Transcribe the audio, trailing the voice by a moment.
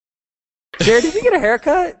Jared, did you get a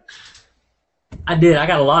haircut? I did. I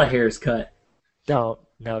got a lot of hairs cut. Don't,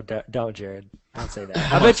 Jared. Don't say that.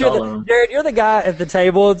 I bet Almost all of you're them. Jared. You're the guy at the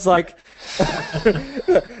table. It's like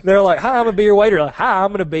they're like, "Hi, I'm gonna be your waiter." Like, "Hi,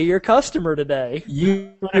 I'm gonna be your customer today."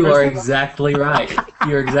 You are exactly right.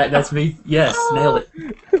 That's me. Yes, nailed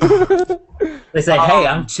it. They say, "Hey,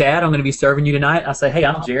 I'm Chad. I'm going to be serving you tonight." I say, "Hey,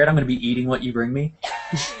 I'm Jared. I'm going to be eating what you bring me."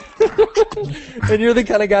 And you're the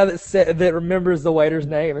kind of guy that remembers the waiter's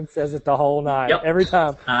name and says it the whole night, Yep. every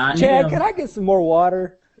time. I Chad, am. can I get some more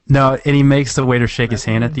water? No, and he makes the waiter shake his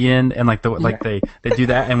hand at the end, and they do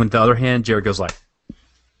that, and with the other hand, Jared goes like,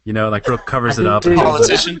 like real covers it up. The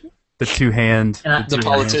Politician. The two hand. And The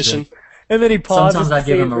politician. And then he pauses. Sometimes I to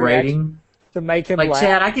give see him his a reaction rating. to make him Like, laugh.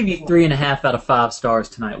 Chad, I give you 3.5 out of 5 stars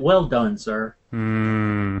tonight. Well done, sir.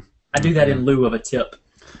 I do that in lieu of a tip.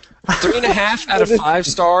 3.5 out of 5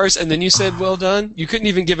 stars, and then you said well done? You couldn't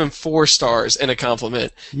even give him 4 stars in a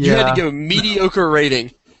compliment. You had to Yeah. give a mediocre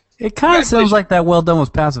rating. It kind of sounds like that well done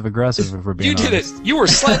was passive aggressive, if we're being You did it. honest. You were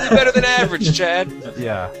slightly better than average, Chad.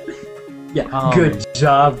 Yeah. Yeah, good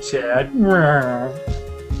job, Chad.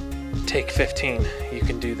 Take 15. You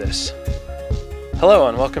can do this. Hello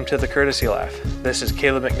and welcome to the Courtesy Laugh. This is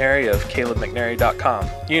Caleb McNary of CalebMcNary.com.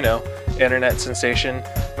 You know, internet sensation,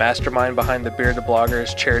 mastermind behind the Bearded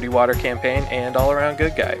Bloggers charity water campaign, and all-around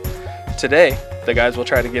good guy. Today, the guys will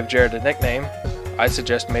try to give Jared a nickname. I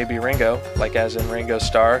suggest maybe Ringo, like as in Ringo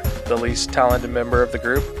Starr, the least talented member of the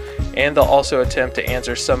group, and they'll also attempt to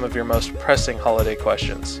answer some of your most pressing holiday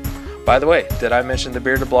questions. By the way, did I mention the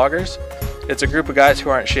Bearded Bloggers? It's a group of guys who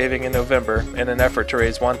aren't shaving in November in an effort to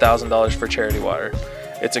raise $1,000 for charity water.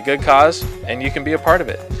 It's a good cause, and you can be a part of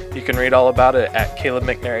it. You can read all about it at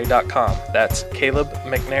CalebMcNary.com. That's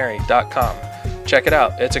CalebMcNary.com. Check it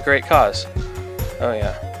out. It's a great cause. Oh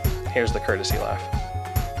yeah. Here's the Courtesy Laugh.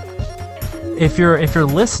 If you're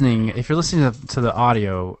listening to the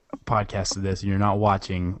audio podcast of this and you're not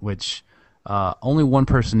watching, which only one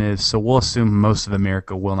person is, so we'll assume most of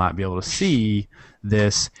America will not be able to see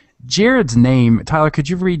this. Jared's name, Tyler, could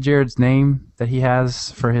you read Jared's name that he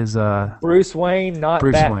has for his Bruce Wayne, not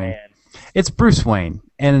Bruce Batman. Wayne? It's Bruce Wayne,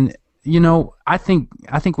 and I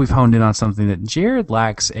think we've honed in on something that Jared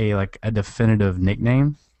lacks a definitive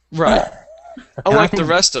nickname. Right. I Unlike think- the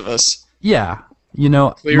rest of us. Yeah,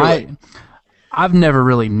 Clearly. I've never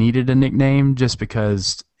really needed a nickname just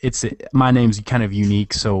because my name's kind of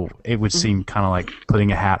unique, so it would seem kind of like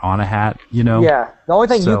putting a hat on a hat, Yeah. The only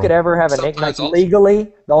thing you So- could ever have a nickname, Sometimes also-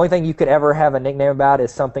 legally, the only thing you could ever have a nickname about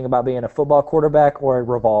is something about being a football quarterback or a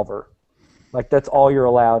revolver. Like, that's all you're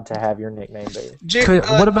allowed to have your nickname be. Could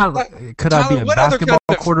I be a what other basketball kind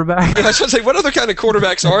of- quarterback? I was going to say, what other kind of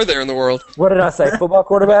quarterbacks are there in the world? What did I say? Football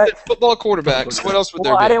quarterback? Football quarterbacks. What else would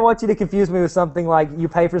Well, there I be? didn't want you to confuse me with something like you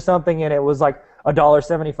pay for something and it was like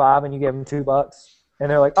 $1.75 and you give them $2, and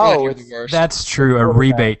they're like, God, "Oh, you're it's the worst. That's true. A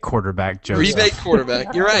rebate quarterback, Joseph. Rebate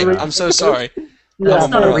quarterback. You're right. I'm so sorry. That's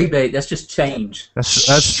not a yeah. rebate. That's just change.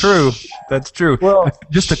 That's true. That's true. Well-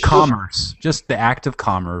 Just a commerce. Just the act of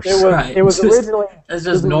commerce. It was Right. it was Just- originally That's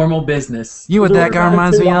just normal business. You know what that guy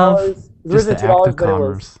reminds me of? It was Just the originally act $2, of but it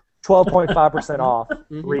was commerce. 12.5% off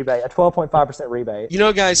rebate. A 12.5% rebate. You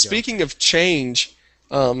know, guys, speaking of change,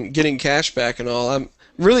 getting cash back and all, I'm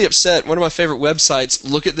really upset. One of my favorite websites,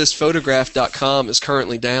 lookatthisphotograph.com, is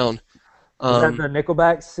currently down. Is that the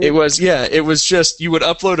Nickelback? Suit? It was just, you would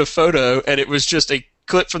upload a photo, and it was just a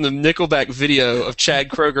clip from the Nickelback video of Chad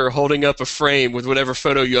Kroeger holding up a frame with whatever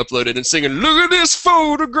photo you uploaded and singing, "Look at this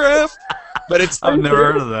photograph." But I've never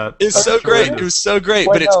heard of that. it's so great. It was so great.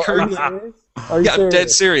 Wait, But it's no, currently, Are you yeah, I'm dead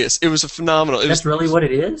serious? serious. It was a phenomenal. It was That's really what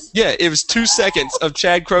it is? Yeah, it was 2 seconds of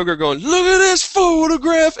Chad Kroeger going, "Look at this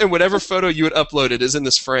photograph," and whatever photo you had uploaded is in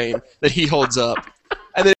this frame that he holds up,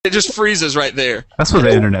 and then it just freezes right there. That's what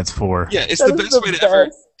the internet's for. Yeah, it's That the is best the way to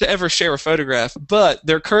best. ever share a photograph. But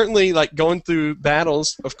they're currently going through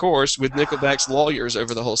battles, of course, with Nickelback's lawyers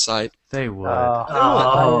over the whole site. They would.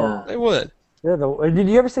 Oh. They would. Yeah, did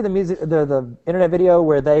you ever see the internet video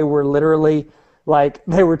where they were literally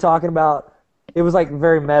they were talking about, it was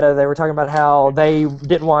very meta. They were talking about how they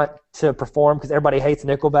didn't want to perform because everybody hates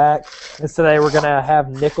Nickelback, and so they were gonna have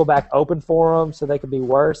Nickelback open for them so they could be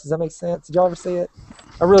worse. Does that make sense? Did y'all ever see it?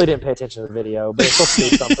 I really didn't pay attention to the video, but it's supposed to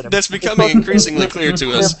be something. That's becoming increasingly clear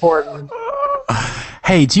to us. Important.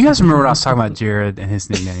 Hey, do you guys remember when I was talking about Jared and his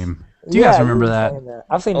nickname? Do you guys remember were that? saying that.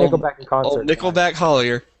 I've seen Old- Nickelback in concert. Old Nickelback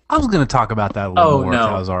Hollier. I was going to talk about that a little Oh, more if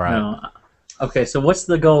that no. was all right. No. Okay, so what's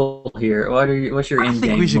the goal here? What's your I end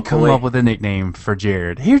think game? we should come McCoy? up with a nickname for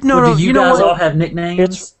Jared. Here, no, Well, no, do you know guys what? all have nicknames?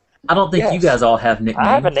 It's- I don't think you Yes. guys all have nicknames.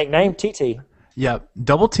 I have a nickname, TT. Yep,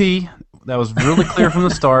 double T. That was really clear from the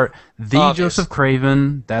start. The Obvious. Joseph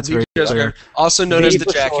Craven. That's very clear. Also known as the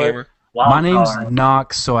for short. Jackhammer. My name's Wildcard.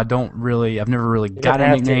 Knox, so I've never really got don't a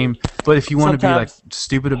have to. nickname. But if you want to be like Sometimes-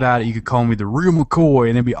 stupid about it, you could call me the Real McCoy,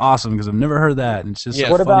 and it'd be awesome because I've never heard that, and it's just Yeah.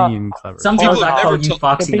 so What funny about- and clever. Sometimes People I have call never you told-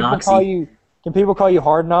 Foxy Noxy. Can people call you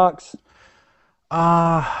Hard Knocks?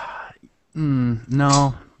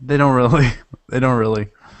 No, they don't really. They don't really.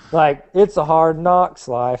 Like, it's a hard knocks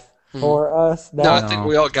life for us. No, I Now, think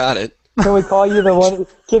we all got it. can we call you the one?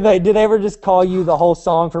 Did they ever just call you the whole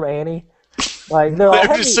song from Annie? Like, they're They like,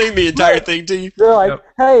 would just sing the entire thing to you. they're like,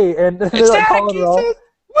 hey, and they're like calling it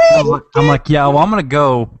all. I'm like, yeah, well, I'm gonna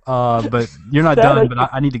go, but you're not done. But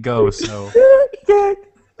I need to go. So,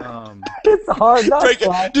 It's a hard knocks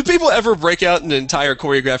life. Do people ever break out in entire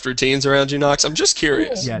choreographed routines around you, Knox? I'm just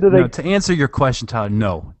curious. yeah. Do they- No, to answer your question, Tyler,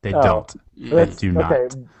 no, they Oh. don't. They That's- do not.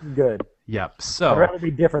 Okay, good. Yep. I'd So, rather be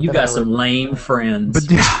different. You than got I some lame friends.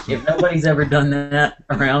 but yeah, If nobody's ever done that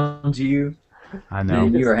around you, I know.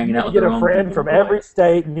 then you are hanging out with get the a wrong friend people. from every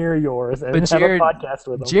state near yours and But have Jared- a podcast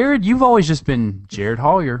with them. Jared, you've always just been Jared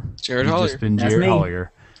Hollier. Jared You've Hollier. just been That's Jared me.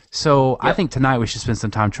 Hollier. So I Yep. think tonight we should spend some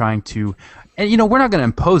time trying to, and we're not going to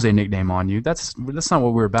impose a nickname on you. That's not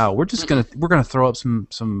what we're about. We're just gonna throw up some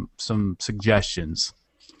suggestions.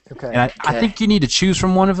 Okay. And I think you need to choose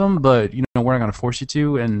from one of them, but we're not going to force you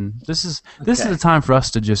to. And this is Okay. the time for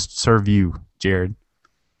us to just serve you, Jared.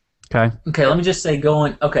 Okay. Okay, let me just say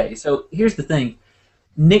okay, so here's the thing.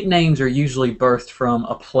 Nicknames are usually birthed from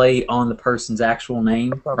a play on the person's actual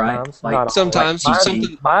name, right? Sometimes, not always. Sometimes Mine's-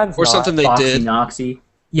 something mine's or not. something they Foxy did. Noxy.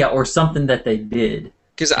 Yeah, or something that they did.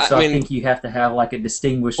 Because So I I mean, think you have to have like a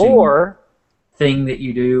distinguishing Or thing that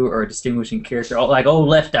you do, or a distinguishing character, like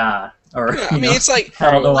Left Eye, or I mean, it's like I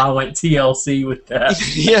don't know why I went TLC with that.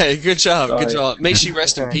 yeah, good job, good Sorry. job. May she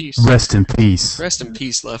rest in Okay. peace. Rest in peace. Rest in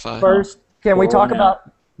peace, Left Eye. first, can we Pour talk one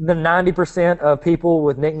about the 90% of people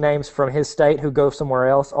with nicknames from his state who go somewhere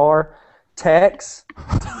else are Tex,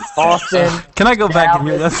 Austin, Can I go back and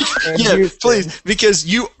hear Dallas, this? and Yeah, Houston. please, because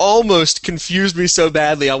you almost confused me so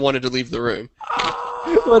badly, I wanted to leave the room.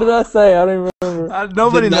 What did I say? I don't remember.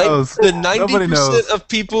 Nobody The knows. The Nobody 90% knows. of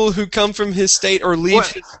people who come from his state or leave What-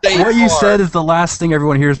 his state What you are- said is the last thing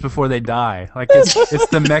everyone hears before they die. Like it's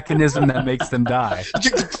the mechanism that makes them die.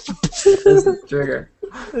 This is the trigger.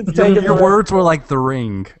 It's taking Your forever. words were like the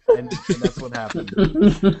ring, and that's what happened.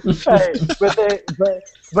 Hey,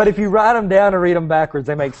 but if you write them down and read them backwards,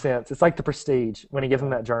 they make sense. It's like the Prestige when he gives them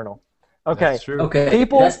that journal. Okay. That's true. Okay,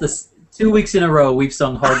 People- that's the 2 weeks in a row we've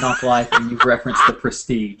sung Hard Knock Life, and you've referenced the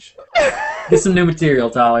Prestige. Get some new material,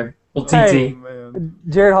 Tyler. Well, TT. Hey.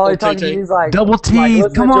 Jared Holly Oh, talking to Tay-Tay. me, he's like Double like, T.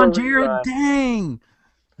 listen Come to on, a Jared. rerun. Dang.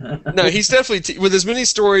 No, he's definitely with as many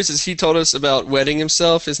stories as he told us about wedding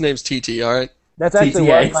himself. His name's TT. All right. That's actually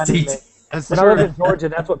yeah, what my it's name TT. is. That's When I lived true. in Georgia,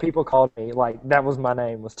 that's what people called me. Like that was my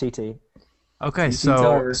name was TT. Okay, TT so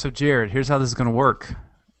Tyler. Jared, here's how this is gonna work.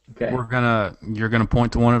 Okay. You're gonna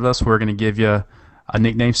point to one of us. We're gonna give you a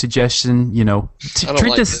nickname suggestion. I don't Treat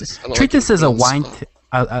like this this. I don't treat like this it as a being wine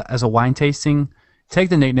spun. as a wine tasting. Take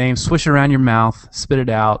the nickname, swish it around your mouth, spit it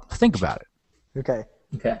out. Think about it. Okay.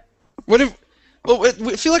 Okay. What if? Well, I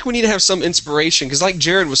feel like we need to have some inspiration because, like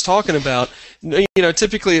Jared was talking about,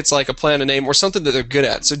 typically it's like a plan, a name, or something that they're good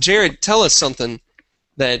at. So, Jared, tell us something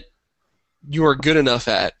that you are good enough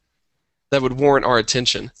at that would warrant our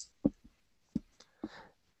attention.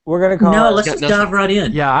 We're gonna call No, it let's got just nothing. dive right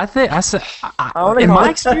in. Yeah, I think I said wanna in call my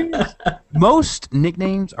it- experience, most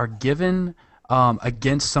nicknames are given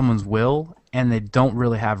against someone's will, and they don't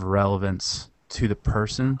really have relevance to the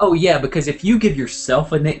person. Oh yeah, because if you give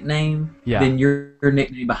yourself a nickname, Yeah. then your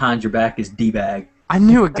nickname behind your back is D-bag. I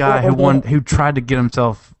knew a guy who tried to get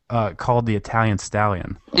himself called the Italian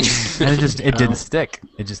Stallion, and it didn't stick.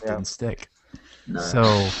 It just didn't stick. No.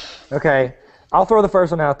 So Okay. I'll throw the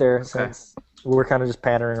first one out there since we're kind of just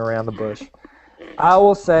pattering around the bush. I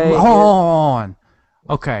will say hold on.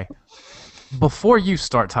 Okay, before you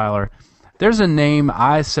start, Tyler, there's a name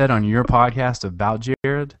I said on your podcast about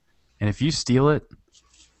Jared, and if you steal it,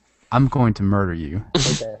 I'm going to murder you.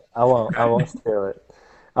 okay. I won't steal it.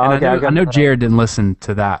 And Okay, I got know mine. Jared didn't listen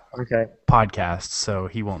to that Okay. podcast, so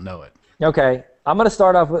he won't know it. Okay. I'm not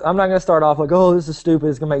gonna start off like, oh, this is stupid,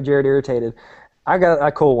 it's gonna make Jared irritated. I got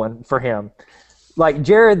a cool one for him. Like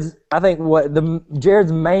Jared's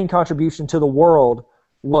main contribution to the world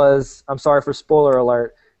was, I'm sorry for spoiler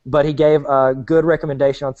alert, but he gave a good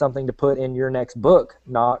recommendation on something to put in your next book,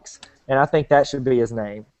 Knox, and I think that should be his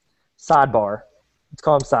name. Sidebar. Let's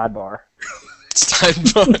call him Sidebar.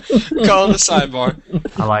 Sidebar. Call him the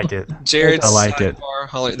sidebar. I like it. Jared's I like it. sidebar.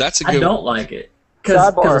 Holly. That's a I good don't like it because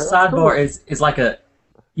a Sidebar, that's sidebar cool. is like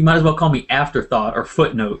You might as well call me Afterthought or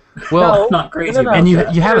Footnote. Well, No. Not crazy. No, no, no. about and you that.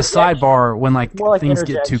 have a Interjection. sidebar when like More like things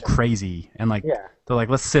get too interjection. crazy and like Yeah. they're like,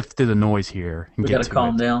 let's sift through the noise here and We get gotta to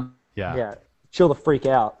calm it. down. Yeah. Yeah. Chill the freak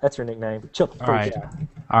out. That's your nickname. Chill the freak All right. out.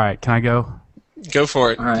 All right. Can I go? Go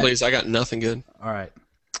for it, All right. please. I got nothing good. All right.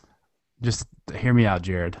 Just hear me out,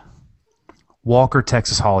 Jared. Walker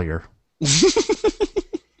Texas Hollier.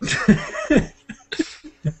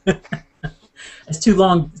 It's too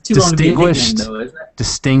long. Too long to be a nickname, Distinguished. though, isn't it?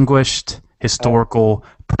 Distinguished, historical,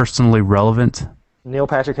 personally relevant, Neil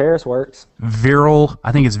Patrick Harris works. virile.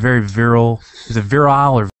 I think it's very virile. Is it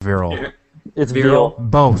virile or virile? It's Virile.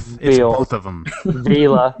 Both. It's Vil. both of them.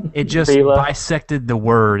 Vila. It just Vila. bisected the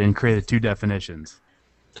word and created two definitions.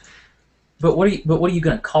 But what are you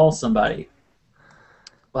gonna call somebody?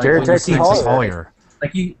 Like, Jared when you Texas see- Texas Hollier. Hollier.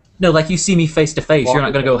 Like you. No, like you see me face to face. You're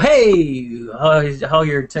not gonna go, "Hey, how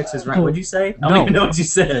your Texas rank?" What'd you say? I don't No. even know what you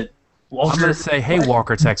said. I'm Walker. going to say, hey,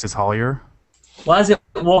 Walker Texas Hollier. Why is it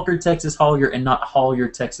Walker Texas Hollier and not Hollier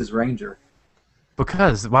Texas Ranger?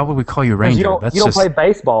 Because why would we call you 'Cause Ranger? You don't, That's you don't just play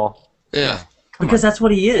baseball. Yeah. Because that's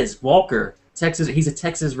what he is, Walker Texas. He's a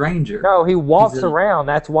Texas Ranger. No, he walks He's a- around.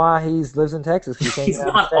 That's why he lives in Texas. He can't He's get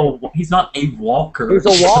out of not state. he's not a walker. He's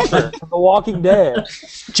a walker from The Walking Dead.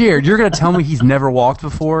 Jared, you're going to tell me he's never walked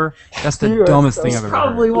before? That's the You are dumbest so thing I've ever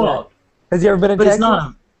probably heard. walk, Has he ever been in but Texas? it's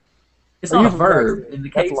not. It's Are not you a from verb. Texas? In the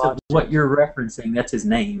That's case of logic. what you're referencing, that's his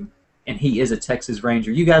name, and he is a Texas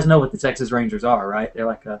Ranger. You guys know what the Texas Rangers are, right? They're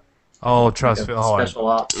like a Oh, trust me. Oh, special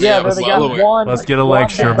ops. Yeah, I was they well got aware. one. let's get a Juan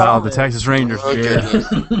lecture about the Gonzalez. Texas Rangers, Oh, Jared.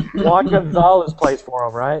 goodness. Juan Gonzalez plays for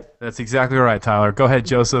him, right? That's exactly right, Tyler. Go ahead,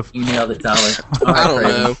 Joseph. You nailed it, Tyler. All I right,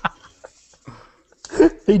 don't Craig. know.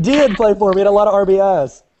 He did play for him. He had a lot of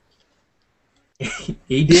RBIs.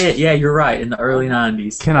 He did. Yeah, you're right. In the early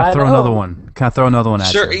 '90s. Can I I throw know. another one? Can I throw another one at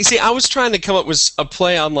Sure. you? You see, I was trying to come up with a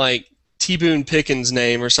play on like T. Boone Pickens'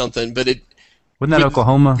 name or something, but it Wasn't that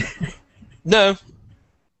Oklahoma? no.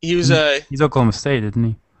 He was He's Oklahoma State, isn't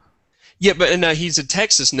he? yeah, but no, he's a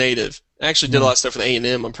Texas native. Actually, did a lot of stuff with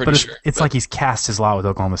A&M. I'm pretty But sure. it's But like he's cast his lot with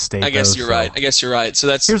Oklahoma State. I guess though, you're so- right. I guess you're right. So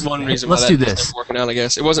that's Here's- one reason let's why do that this. isn't working out. I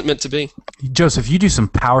guess it wasn't meant to be. Joseph, you do some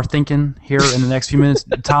power thinking here in the next few minutes.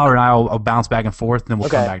 Tyler and I will bounce back and forth, and then we'll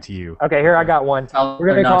come Okay. back to you. Okay, here I got one. Tyler We're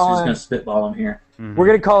gonna Knox call is him- going to spitball him here. We're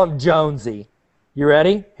gonna call him Jonesy. You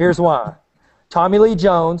ready? Here's why. Tommy Lee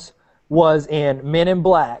Jones was in Men in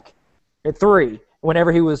Black at 3.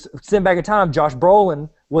 Whenever he was sent back in time, Josh Brolin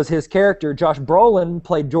was his character. Josh Brolin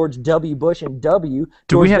played George W. Bush in W. Do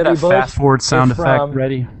George we have W. that Bush fast forward sound is effect from-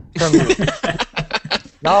 ready?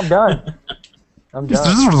 No, I'm done. I'm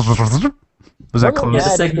done. Was that Well, close? yeah.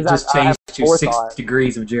 This segment because just I have changed to forethought. 6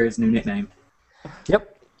 degrees of Jared's new nickname.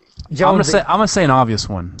 Yep. I'm gonna Jonesy. say an obvious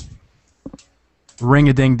one. Ring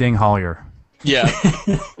a ding ding Hollier. Yeah.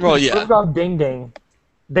 Well, What yeah. about Ding Ding?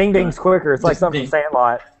 Ding Ding's quicker. It's like Just something Ding. from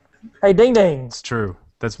Sandlot. Hey, Ding Ding. It's true.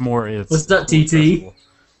 That's more. It's What's up, TT?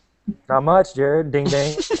 Not much, Jared. Ding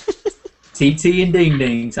Ding. TT and Ding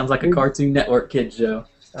Ding. Sounds like a Cartoon Network kid show.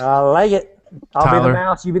 I like it. I'll be Tyler? the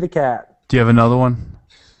mouse. You be the cat. Do you have another one?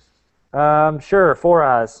 Sure. Four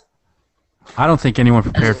Eyes. I don't think anyone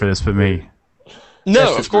prepared for this but me. No,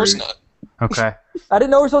 That's of just course rude. not. Okay. I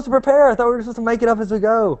didn't know we were supposed to prepare. I thought we were supposed to make it up as we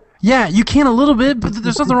go. Yeah, you can a little bit, but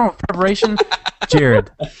there's nothing wrong with preparation. Jared,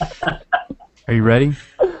 are you ready?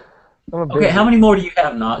 I'm a Okay, big- how many more do you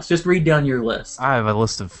have, Knox? Just read down your list. I have a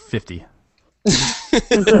list of 50.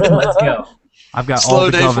 Let's go. I've got Slow all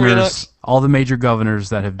the day for you, governors, Knox? all the major governors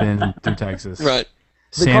that have been through Texas. Right.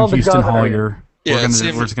 They Sam call the Houston governor. Hollier. Yeah,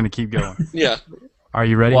 Sam- We're just gonna keep going. Yeah. Are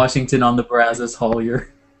you ready? Washington on the Brazos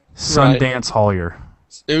Hollier. Sundance Hollier.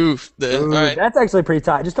 Ooh. All Ooh, right. That's actually pretty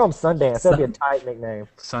tight. Just call him Sundance. That'd be a tight nickname.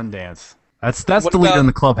 Sundance. That's What the leader about- in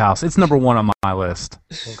the clubhouse. It's number one on my list.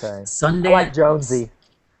 Okay. I Sundance. like Jonesy.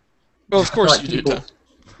 Well, of course like you do, people-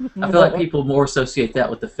 Tom. I feel like people more associate that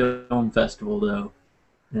with the film festival though,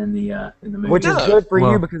 than the movie. Which is No. good for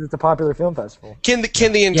Well- you because it's a popular film festival. Can the yeah,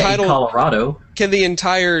 in entitled Colorado. can the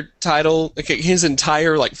entire title, okay, his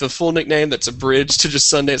entire like the full nickname that's a bridge to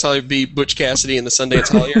just Sundance Hollier be Butch Cassidy and the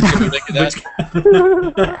Sundance Hollier? Can we make it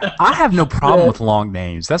that? I have no problem Yeah. with long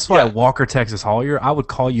names. That's why Yeah. Walker Texas Hollier. I would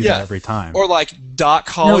call you Yeah. that every time. Or like Doc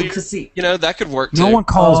No, Hollier? because see, You know, that could work too. No one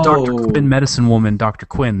calls Dr. Oh. Quinn Medicine Woman Dr.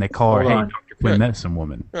 Quinn. They call her, Hold hey, on. Dr. Quinn Right. Medicine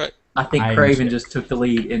Woman. Right. I think I Craven understand. just took the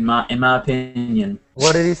lead in my opinion.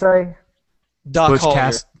 What did he say? Doc Butch Hollier.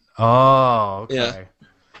 Cass. Oh, okay. Yeah.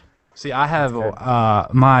 See, I have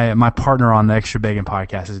my partner on the Extra Bacon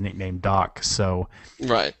podcast is nicknamed Doc, so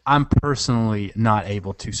Right. I'm personally not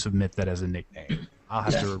able to submit that as a nickname. I'll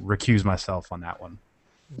have to recuse myself on that one.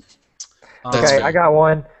 That's Okay, fair. I got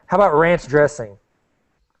one. How about ranch dressing?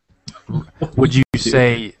 Would you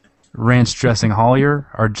say ranch dressing Hollier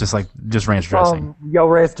or just ranch dressing? Yo,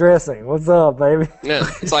 ranch dressing. What's up, baby? Yeah,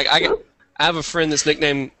 it's like I have a friend that's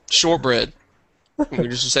nicknamed Shortbread. We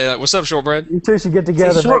just say that. What's up, Shortbread? You two should get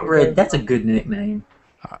together. Say shortbread. That's a good nickname.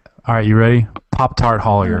 All right, you ready? Pop-Tart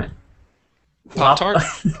Hollier. Pop-Tart?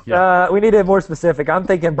 We need it more specific. I'm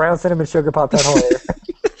thinking brown cinnamon sugar Pop-Tart Hollier.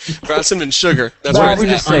 Brown cinnamon sugar. That's What what if we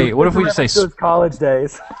it's just at. say? What if we just say? Those college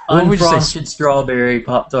days. What if we just say? Unfrosted strawberry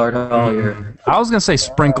Pop-Tart Hollier. I was gonna say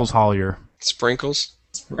sprinkles Hollier. Sprinkles?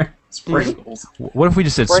 Sprinkles. What if we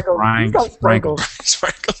just said Sprinkles. He's got sprinkles?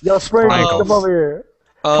 Sprinkles. Yo, Sprinkles, Sprinkles. come over here.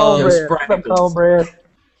 Um, Cornbread. What's up, Sprinkles. cornbread?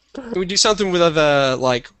 Can we do something with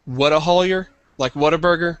like Whatahollier? Like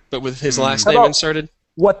Whataburger, but with his last How name about- inserted?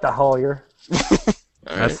 What the Hollier?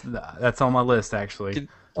 All right. That's on my list actually.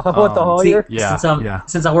 What the See, Hollier? Yeah, yeah.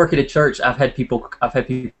 Since I work at a church, I've had people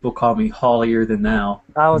call me Hollier than thou.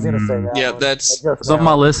 I was gonna say that. Yeah, one. that's Just It's on now.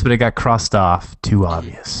 my list, but it got crossed off. Too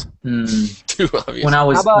obvious. too obvious. When I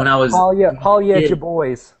was How about when I was Hollier at kid- your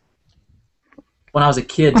boys? when I was a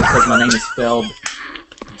kid, because my name is spelled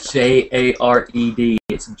Jared.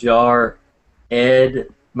 It's Jar Ed.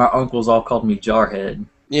 My uncles all called me Jarhead.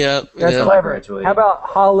 Yeah, That's yeah. clever. graduated. How about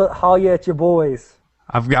Hollier at your boys?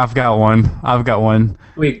 I've got one.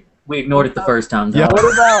 We ignored it the first time. Yeah.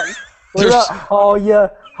 What about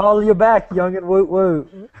Hollier back, young and woot woot?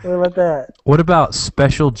 What about that? What about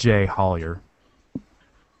Special J Hollier?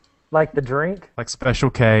 Like the drink? Like Special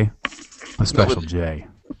K, a Special J.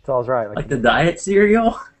 It's all right. Like the diet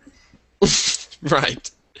cereal. Right.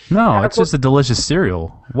 No, it's just a delicious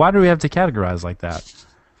cereal. Why do we have to categorize like that?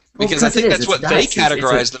 Because I because think it is. that's It's what they nice. It's a-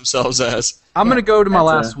 categorize themselves as. I'm gonna go to my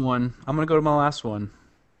That's last one.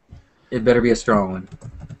 It better be a strong one.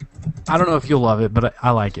 I don't know if you'll love it, but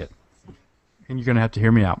I like it, and you're gonna have to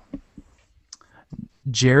hear me out.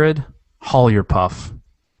 Jared Hollier Puff,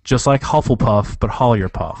 just like Hufflepuff, but Hollier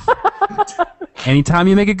Puff. Anytime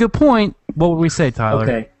you make a good point, what would we say, Tyler?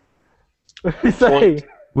 Okay. Say.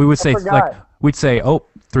 We would say forgot. we'd say,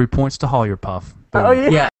 3 points to Hollier Puff. Boom. Oh yeah.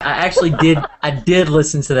 Yeah, I actually did. I did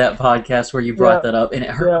listen to that podcast where you brought Yeah. that up, and it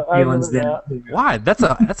hurt Yeah, my I feelings. remember Then, Why? That's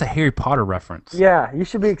a Harry Potter reference. Yeah, you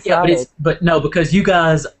should be yeah, excited. but no, because you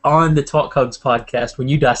guys on the Talk Cubs podcast, when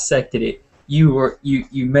you dissected it, you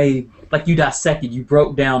dissected. You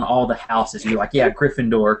broke down all the houses. You're like, yeah,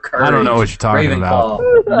 Gryffindor, Courage, I don't know what you're talking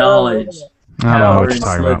Ravenclaw, Knowledge, I don't know Power, what and you're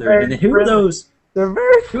talking about. Slytherin. And then who are those? They're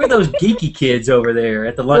very. Who are those geeky kids over there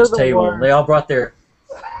at the lunch They're the table? worst.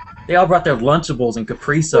 They all brought their Lunchables and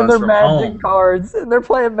Capri And Suns they're from magic home. cards, and they're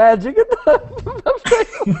playing magic.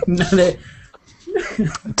 No, they-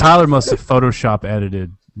 Tyler must have Photoshop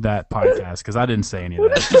edited that podcast because I didn't say any of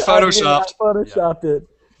that. Photoshopped. Photoshopped it.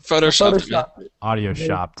 Photoshopped. Man. Photoshopped it. Audio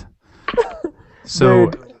shopped. So,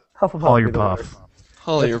 Dude, Hufflepuff Hollier be the worst. Puff.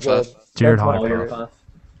 Hollier That's Puff. good. Jared That's my Hollier favorite. Puff.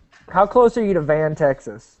 How close are you to Van,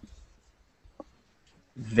 Texas?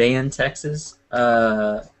 Van, Texas. 2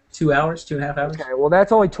 hours, 2.5 hours. Okay, well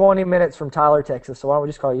that's only 20 minutes from Tyler, Texas. So why don't we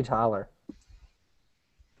just call you Tyler?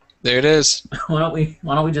 There it is. Why don't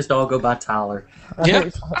we just all go by Tyler? Yeah,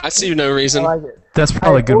 I see no I reason. like it. That's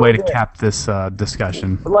probably a good way to Hey, cap this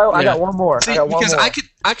discussion. Hello, I Yeah. got one more. See, I got one because more.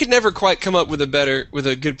 I could never quite come up with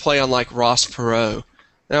a good play on like Ross Perot.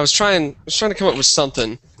 And I was trying to come up with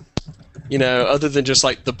something, other than just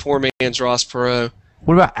like the poor man's Ross Perot.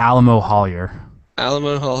 What about Alamo Hollier?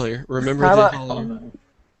 Alamo Hollier. Remember How the about- Hollier?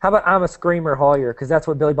 How about I'm a Screamer Hollier? Because that's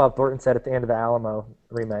what Billy Bob Thornton said at the end of the Alamo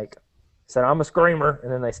remake. He said, I'm a Screamer,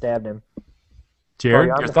 and then they stabbed him. Jared,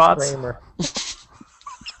 I'm your a thoughts? Screamer.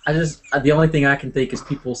 The only thing I can think is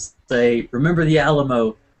people say, "Remember the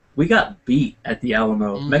Alamo? We got beat at the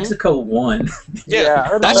Alamo. Mhm. Mexico won." Yeah,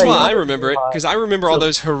 I That's remember why I that. remember it, because I remember all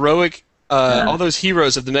those heroic, all those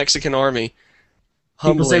heroes of the Mexican army.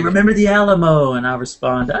 People say, humbling. "Remember the Alamo?" And I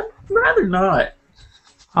respond, "I'd rather not."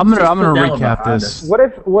 I'm gonna Just put that one recap behind this.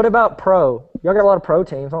 What about Pro? Y'all got a lot of Pro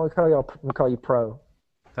teams. Why don't we call you Pro?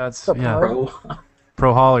 That's What's up, yeah, Bro,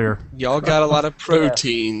 Pro Hollier. Y'all got a lot of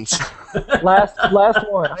proteins. Last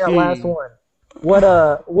one. I got last one.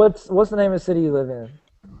 What's the name of the city you live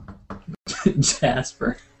in?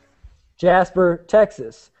 Jasper. Jasper,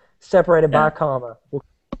 Texas. Separated by Yeah. a comma.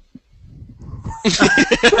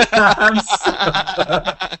 I'm so...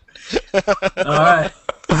 All right.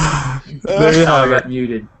 There you Tyler have got it.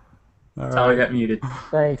 muted. All Tyler right. got muted.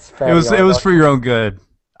 Thanks, It was Fabio. for your own good.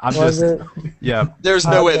 I'm Was just it? yeah. There's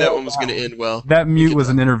no way that one was going to end well. That mute was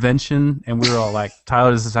an intervention, and we were all like,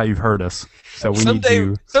 "Tyler, this is how you've heard us." So we need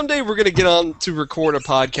to. Someday we're going to get on to record a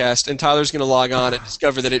podcast, and Tyler's going to log on and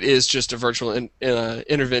discover that it is just a virtual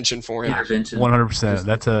intervention for him. Intervention. 100%.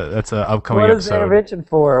 That's a upcoming What is the episode. intervention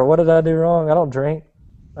for? What did I do wrong? I don't drink.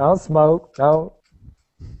 I don't smoke. No.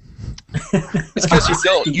 It's because you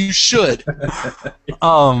don't. You should.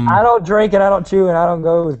 I don't drink and I don't chew and I don't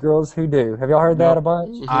go with girls who do. Have y'all heard that a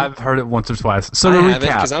bunch? I've heard it once or twice. So I to haven't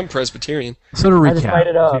because recap, I'm Presbyterian. I just made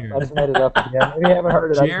it up. Jared, I just made it up again. If you haven't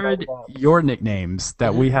heard it, I just made Jared, it up. your nicknames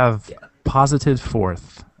that we have posited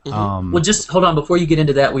forth. Well, just hold on. Before you get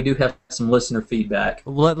into that, we do have some listener feedback.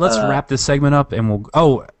 Let's wrap this segment up and we'll.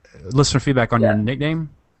 Oh, listener feedback on your nickname.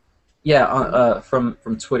 Yeah, from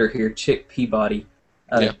Twitter here, Chick Peabody.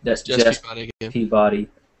 That's Jess Peabody.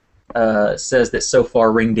 Says that so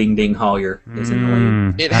far Ring Ding Ding Holler is in the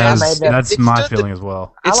lead. It has. That's my stood feeling as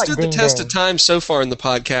well. It like stood the Ding test Ding. of time so far in the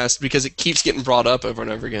podcast because it keeps getting brought up over and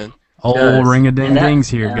over again. Oh, does. ring-a-ding-dings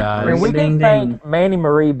here, Yeah. guys. I mean, we Ding, can ding. thank Manny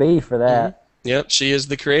Marie B for that. Yep, she is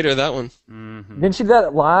the creator of that one. Didn't she do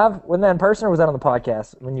that live? Wasn't that in person or was that on the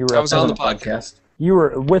podcast when you were? I was up on there? the podcast. You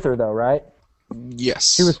were with her though, right?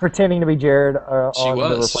 Yes. She was pretending to be Jared. She on the was.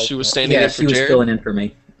 replacement. She was standing Yeah, in she for was Jared. filling in for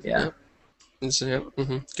me. Yeah.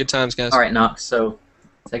 Good times, guys. All right, Knox. So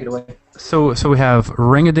take it away. So we have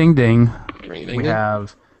ring-a-ding-ding. Ring-a-ding-ding. We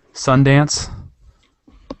have Sundance.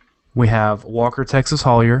 We have Walker Texas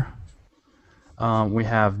Hollier. We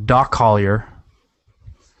have Doc Hollier.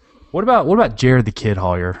 What about Jared the Kid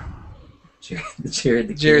Hollier? Jared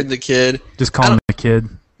the Kid. Just call him the Kid.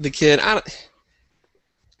 The Kid. I'm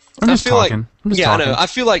I just feel talking. I'm just I talking. know. I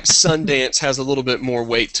feel like Sundance has a little bit more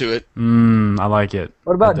weight to it. I like it.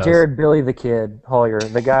 What It about does. Jared Billy the Kid Hollier,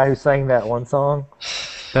 the guy who sang that one song?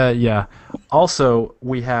 Yeah. Also,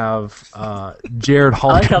 we have Jared I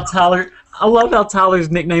Hollier. like how Tyler. I love how Tyler's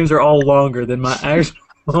nicknames are all longer than my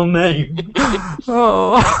actual name.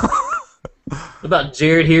 Oh. What about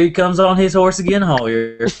Jared? Here he comes on his horse again,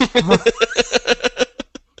 Hollier.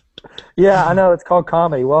 Yeah, I know. It's called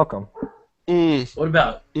comedy. Welcome. What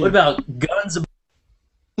about Guns?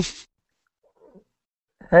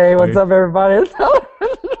 Hey, what's up, everybody?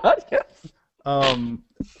 When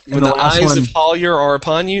When the eyes of Hollier are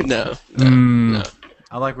upon you, no. No.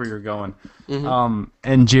 I like where you're going.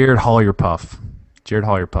 And Jared Hollier Puff. Jared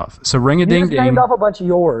Hollier Puff. So ring a You ding just named ding. off a bunch of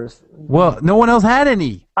yours. Well, no one else had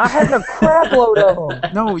any. I had a crap load of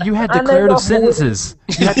them. No, you had I named declarative off more than- sentences.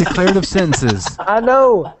 You had declarative sentences. I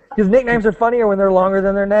know. Because nicknames are funnier when they're longer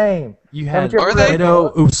than their name. You had Haven't you ever Are they? Edo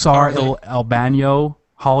Usar Albano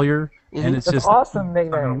Hollier, and it's That's just awesome it's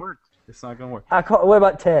not gonna nickname. work. It's not gonna work. What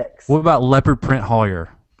about Tex? What about Leopard Print Hollier?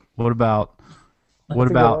 What about a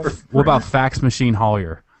good one. what about Fax Machine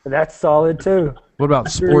Hollier? That's solid too. What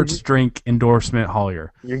about Sports Drink Endorsement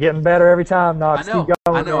Hollier? You're getting better every time, Knox. Keep going,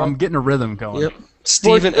 I know. man. I'm getting a rhythm going. Yep.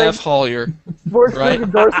 Stephen drink. F. Hollier. Sports Right. drink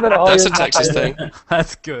endorsement Hollier. That's is a my Texas favorite. thing.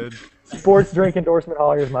 That's good. Sports drink endorsement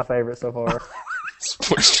Hollier is my favorite so far.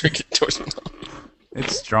 Sports drink endorsement.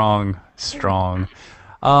 It's strong.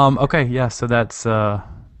 Okay, yeah. So that's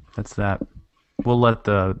that. We'll let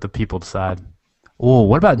the people decide. Oh,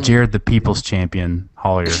 what about Jared the People's Champion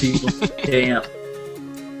Hollier? People's champ.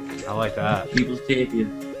 I like that. People's champion.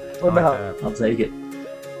 What about I'll take it.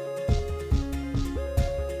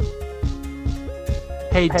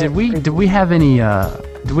 Hey, did we have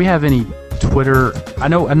any Twitter? I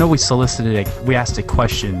know we solicited we asked a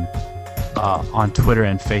question on Twitter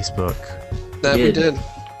and Facebook. That we did.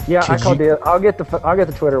 Yeah, I Could called you. I'll get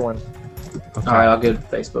the Twitter one Okay. All right, I'll go to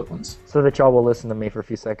the Facebook ones. so that y'all will listen to me for a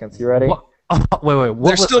few seconds. You ready? What? Wait. What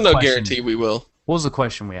There's was still the no question? guarantee we will. What was the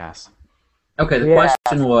question we asked? Okay, the Yeah.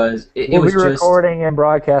 question was it We'll was be just recording and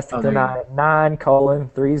broadcasting Oh, there you tonight.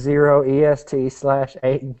 9:30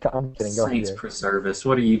 EST/8. I'm kidding. Go Saints ahead. preserve us.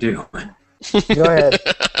 What are you doing? Go ahead.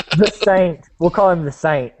 The Saint. We'll call him the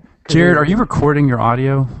Saint. 'cause Jared, he's- are you recording your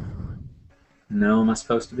audio? No, am I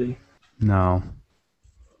supposed to be? No.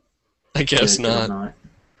 I guess Good, 'cause I'm not.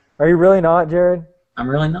 Are you really not, Jared? I'm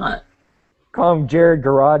really not. Call him Jared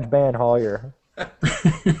Garage Band Hollier.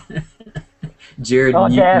 Jared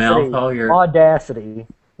Mute Mouth Hollier. Audacity.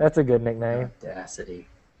 That's a good nickname. Audacity.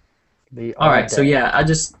 The All right, so Audacity. yeah, I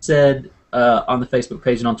just said on the Facebook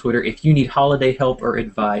page and on Twitter, if you need holiday help or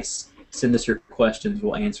advice, send us your questions.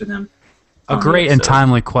 We'll answer them. A on the great and episode.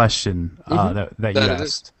 timely question that you That it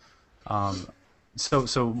is. asked.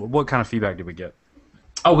 So what kind of feedback did we get?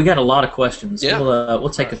 Oh, we got a lot of questions. Yeah. We'll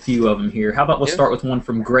take a few of them here. How about we'll Yeah. start with one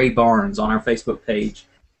from Gray Barnes on our Facebook page.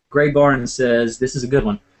 Gray Barnes says, this is a good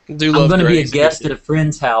one. Do I'm love going to be a Grace. guest at a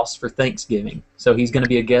friend's house for Thanksgiving. So he's going to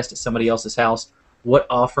be a guest at somebody else's house. What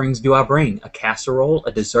offerings do I bring? A casserole,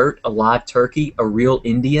 a dessert, a live turkey, a real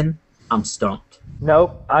Indian? I'm stumped.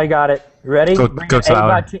 Nope, I got it. You ready? Go- Bring go, an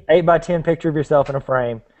Tyler. 8x10 picture of yourself in a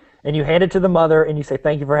frame, and you hand it to the mother, and you say,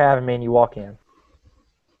 "Thank you for having me," and you walk in.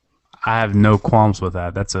 I have no qualms with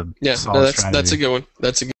that. That's a Yeah, solid no, that's strategy. a good one.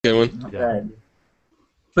 That's a good one. Yeah.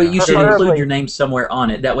 But you should Preferably- include your name somewhere on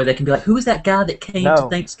it. That way they can be like, who's that guy that came No. to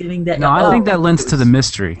Thanksgiving? That No, guy? I think Oh, that lends to the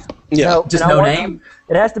mystery. Yeah. Just and I no want name?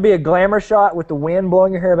 It has to be a glamour shot with the wind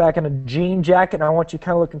blowing your hair back and a jean jacket, and I want you to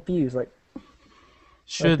kind of look confused, like.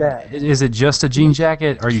 that. Is it just a jean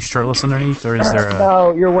jacket? Are you shirtless underneath, or is there a?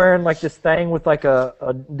 No, you're wearing like this thing with like a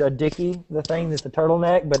dickie, the thing that's a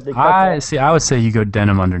turtleneck, but it I cuts see. I would say you go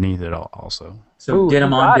denim underneath it also. So Ooh, denim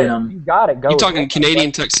you on got it. denim. You got it. Go. You with talking that.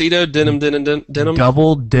 Canadian tuxedo, denim?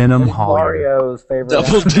 Double denim Hollier. Mario's favorite.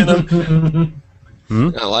 Double denim. Hmm?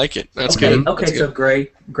 I like it. That's Okay, good. okay. That's So good.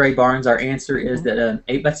 Gray Barnes, our answer is that an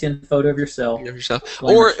 8x10 photo of yourself, Of yourself.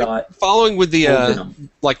 glamour Or shot, following with the full denim.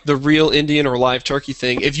 like the real Indian or live turkey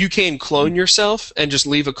thing, if you can clone yourself and just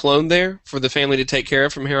leave a clone there for the family to take care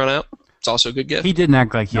of from here on out, it's also a good gift. He didn't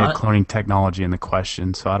act like he had Not- cloning technology in the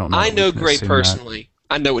question, so I don't know. I if we know can Gray assume that. personally.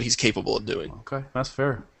 I know what he's capable of doing. Okay, that's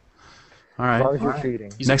fair. All As long right. as you're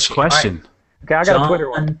cheating. He's a Next cheat. question. Okay, I got a Twitter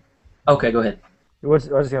one. Okay, go ahead. I was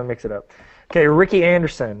just gonna mix it up. Okay, Ricky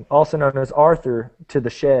Anderson, also known as Arthur to the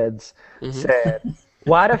Sheds, said,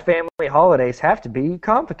 "Why do family holidays have to be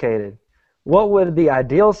complicated? What would the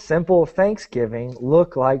ideal simple Thanksgiving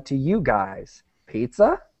look like to you guys?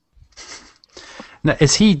 Pizza? Now,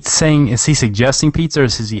 is he suggesting pizza, or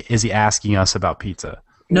is he asking us about pizza?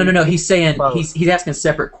 No. He's saying Both. he's asking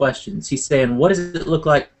separate questions. He's saying, what does it look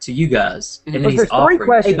like to you guys? And then But he's there's three offering. Hey,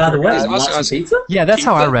 questions by the here, way, guys. you want Also- some pizza? Yeah, that's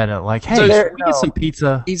how I Pizza? read it. Like, hey, So should we no. get some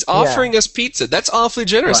pizza? He's offering us pizza. That's awfully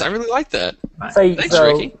generous. Right. I really like that. Say, Thanks, so,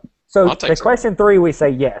 Ricky. So I'll take the some. question 3, we say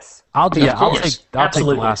yes. I'll take course. the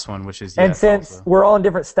Absolutely. last one, which is And yes. since also. we're all in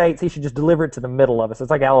different states, he should just deliver it to the middle of us. It's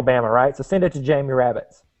like Alabama, right? So send it to Jamie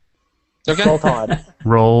Rabbits. Okay. Roll Todd.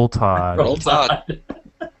 Roll Tide. Roll Tide.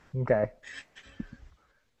 Okay.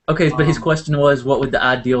 Okay, but his question was, what would the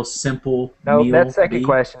ideal simple No, meal that's second be?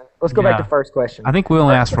 question. Let's go back Yeah. to first question. I think we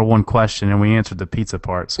only asked for one question, and we answered the pizza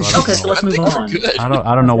part. So I don't Okay, so know. let's I move think we're on. good.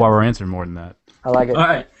 I don't know why we're answering more than that. I like it. All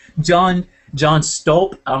right, John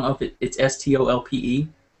Stolpe. I don't know if it's Stolpe.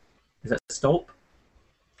 Is that Stolpe?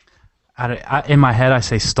 In my head, I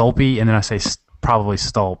say Stolpe, and then I say probably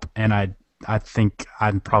Stolp, and I think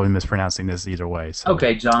I'm probably mispronouncing this either way. So.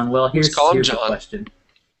 Okay, John. Well, here's call him the John. question.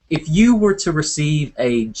 If you were to receive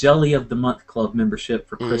a Jelly of the Month Club membership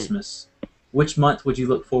for Christmas, which month would you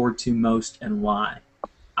look forward to most and why?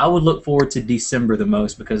 I would look forward to December the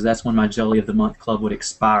most because that's when my Jelly of the Month Club would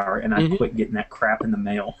expire and I'd quit getting that crap in the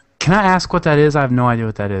mail. Can I ask what that is? I have no idea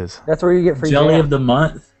what that is. That's where you get free Jelly jam. of the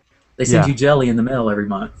Month. They send Yeah. you jelly in the mail every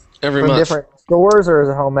month. Every From month. different stores, or is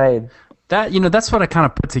it homemade? That's what I kind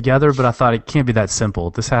of put together, but I thought it can't be that simple.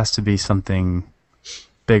 This has to be something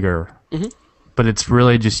bigger. But it's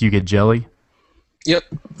really just you get jelly. Yep.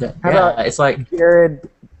 Yeah, How about- it's like Jared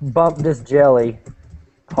bumped this jelly,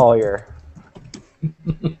 Collier.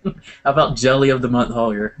 how about Jelly of the Month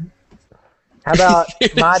Hollier? How about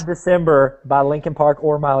My December by Linkin Park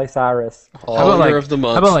or Miley Cyrus? All How about year like of the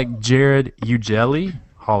month. How about like Jared, you jelly?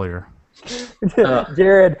 Hollier.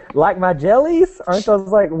 Jared, like my jellies? Aren't those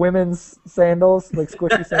like women's sandals, like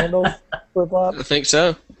squishy sandals, flip flops? I think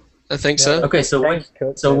so. I think so. Okay, so Thanks,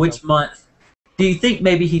 Coach. which month? Do you think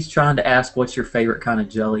maybe he's trying to ask what's your favorite kind of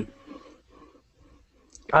jelly?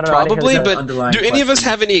 I don't know. I didn't Probably, hear that. but underlying do any of us question.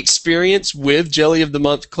 have any experience with Jelly of the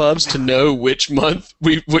Month clubs to know which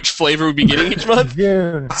flavor we'd be getting each month?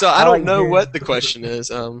 June. So I don't like know June. what the question is.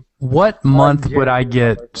 What month would I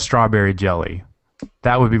Jared. get strawberry jelly?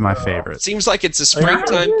 That would be my favorite. Seems like it's a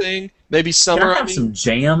springtime thing. Maybe Can summer. I have some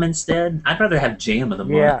jam instead? I'd rather have jam of the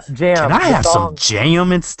month. Yeah, jam. Can I the have some song-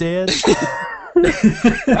 jam instead?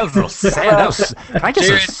 That was a little sad. Can I get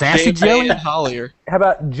some Jared, sassy Jay, jelly? and Hollier. How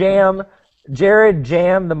about Jam? Jared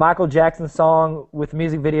Jam, the Michael Jackson song with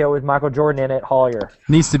music video with Michael Jordan in it, Hollier.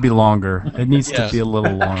 Needs to be longer. It needs Yeah. to be a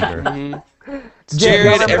little longer. Jared,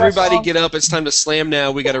 remember that everybody song? get up. It's time to slam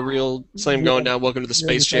now. We got a real slam going now. Welcome to the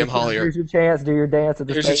Space Jam Hollier. Here's your chance. Do your dance at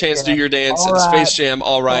the Here's your Space chance to Jam. do your dance All at right. Space Jam.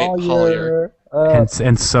 All right, Hollier.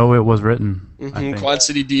 And so it was written. I think. Quad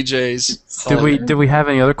City DJs. Did we have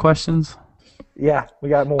any other questions? Yeah, we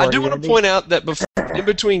got more. I do You want ready? to point out that in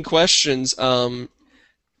between questions,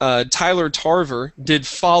 Tyler Tarver did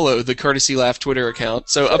follow the Courtesy Laugh Twitter account.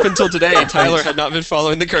 So up until today, Tyler had not been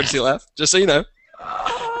following the Courtesy Laugh. Just so you know.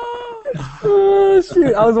 Oh,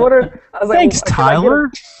 shoot. I was wondering. I was like, Thanks, can I get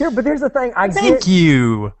Tyler. Here, but here's the thing. Thank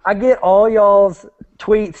you. I get all y'all's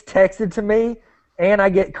tweets texted to me, and I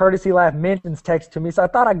get Courtesy Laugh mentions texted to me. So I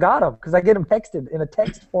thought I got them because I get them texted in a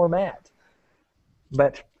text format.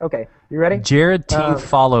 But okay, you ready? Jared team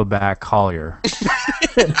follow back Collier.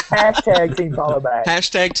 Hashtag team follow back.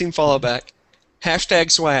 Hashtag team follow back. Hashtag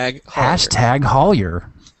swag. Hollier. Hashtag Hollier.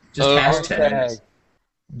 Just Oh, hashtags.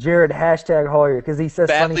 Jared #Hoyer because he says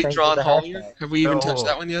funny Badly things drawn with the Hollier. hashtag. Have we even No. touched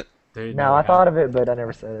that one yet? No, I thought of it, but I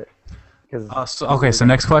never said it. 'Cause- Okay, so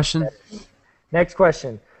next question. Next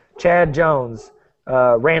question. Chad Jones,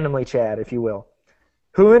 randomly Chad, if you will.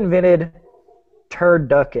 Who invented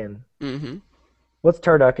turducken? Mm-hmm. What's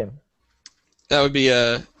turducken? That would be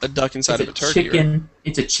a duck inside of a turkey. chicken.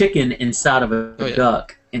 It's a chicken inside of a Oh, yeah.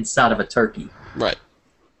 duck inside of a turkey. Right.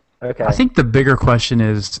 Okay. I think the bigger question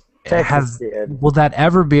is, Texas did. will that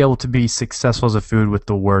ever be able to be successful as a food with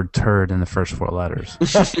the word turd in the first 4 letters?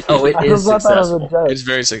 Oh, it I is thought that was a successful. joke. It's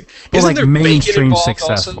very sick. Well, Isn't like there bacon mainstream involved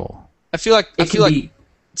successful. also? I feel It like can be.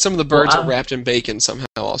 some of the birds Well, are wrapped in bacon somehow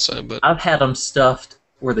also, but I've had them stuffed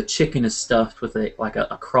where the chicken is stuffed with a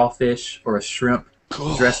crawfish or a shrimp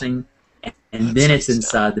cool. dressing, and then it's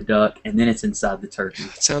inside the duck, and then it's inside the turkey.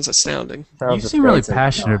 It sounds astounding. Sounds You seem really disgusting.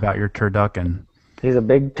 passionate about your turducken. He's a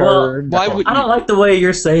big Well, turd. why would I don't like the way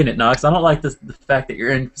you're saying it, Knox. I don't like the fact that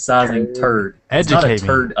you're emphasizing turd. It's not a Educate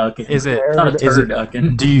me. turducken. Is it? It's not a Is it-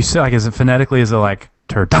 turducken. Do you say, like, is it phonetically? Is it like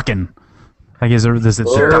turducken? Like, is it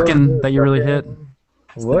turducken that you really hit?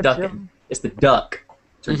 What? Ducking. It's the duck.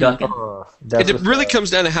 Turducken. Oh, It really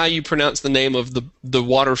comes down to how you pronounce the name of the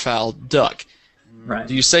waterfowl duck. Right.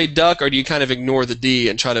 Do you say duck or do you kind of ignore the D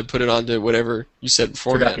and try to put it onto whatever you said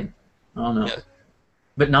beforehand? Turducken. I don't know. Yeah.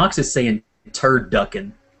 But Knox is saying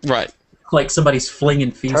turducken. Right. Like somebody's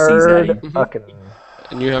flinging feces at him. turducken.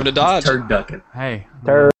 And you're having to dodge. Turducken. Hey.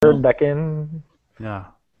 Turducken. Yeah.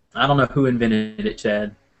 I don't know who invented it,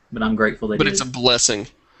 Chad, but I'm grateful they But did. it's a blessing.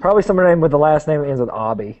 Probably someone named with the last name that ends with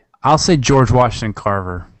Obby. I'll say George Washington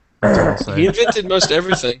Carver. That's what I'll He say. invented most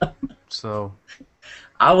everything. So.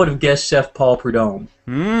 I would have guessed Chef Paul Prudhomme.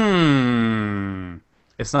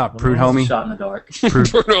 It's not Prudhomme. Shot in the dark.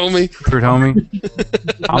 Prudhomme. Prudhomme.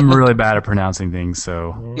 I'm really bad at pronouncing things,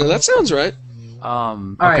 so. No, that sounds right. All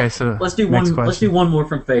Okay, right, so let's do next one. Let's question. do one more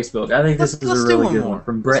from Facebook. I think this is let's a do really one good more. one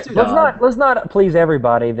from Brett. Let's not please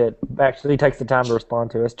everybody that actually takes the time to respond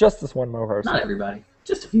to us. Just this one more person. Not everybody,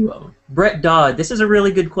 just a few of them. Brett Dodd. This is a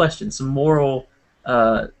really good question. Some moral.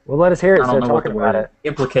 Well, let us hear it I instead don't of know what talking the about word it.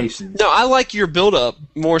 implications. No, I like your build-up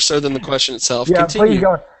more so than the question itself. Yeah, Continue. please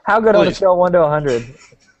go. How good on a Please. scale of 1 to 100?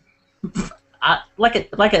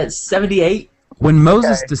 Like a 78. When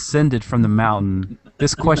Moses Okay. descended from the mountain,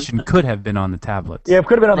 this question could have been on the tablets. Yeah, it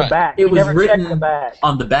could have been on the Right. back. It You was never written checked the back.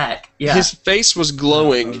 on the back. Yeah. His face was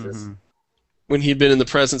glowing Mhm. when he'd been in the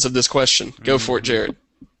presence of this question. Go for it, Jared.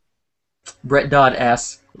 Brett Dodd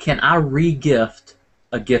asks, "Can I re-gift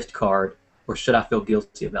a gift card, or should I feel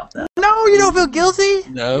guilty about that?" No, you don't feel guilty.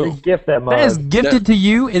 No. Gift that mug. That is gifted to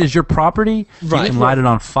you. It is your property. Right. You can light it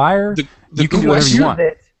on fire. The You can do whatever you question- want.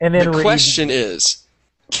 It, and then The question is,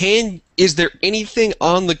 is there anything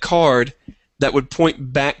on the card that would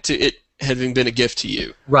point back to it having been a gift to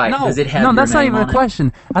you? Right? No, Does it have no, your that's not name even on a it?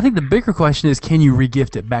 question. I think the bigger question is, can you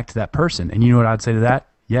re-gift it back to that person? And you know what I'd say to that?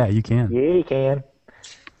 Yeah, you can. Yeah, you can.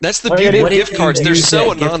 That's the What beauty of What if gift you cards. They're use so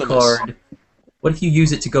that gift anonymous. card- What if you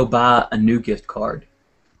use it to go buy a new gift card?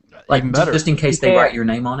 Like Even better. just in case You they can't. write your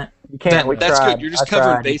name on it. You can't. We That's tried. good. You're just I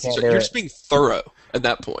covering tried. You bases. can't You're do just it. being thorough at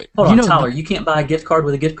that point. Hold You on, know- Tyler. You can't buy a gift card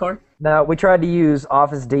with a gift card. No, we tried to use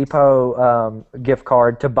Office Depot gift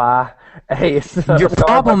card to buy a. Your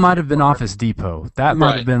problem might have been Office Depot. That might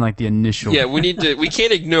Right. have been like the initial Yeah, we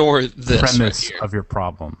can't ignore this right premise here. of your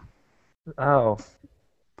problem. Oh,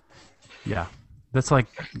 Yeah. That's like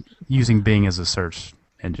using Bing as a search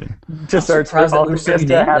engine. to search for surprised that we were Alta so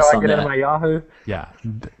Vista. How do unanimous I on get into that. my Yahoo? Yeah.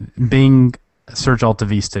 Bing, search Alta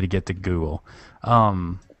Vista to get to Google.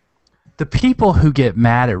 The people who get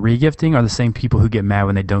mad at regifting are the same people who get mad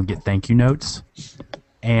when they don't get thank you notes.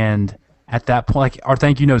 And at that point, like, are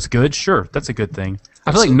thank you notes good? Sure, that's a good thing.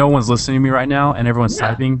 I feel like no one's listening to me right now, and everyone's Yeah.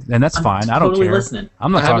 typing, and that's I'm fine. I don't totally care. listening.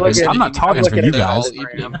 I'm not I'm talking. looking I'm not at- talking I'm for looking you at guys.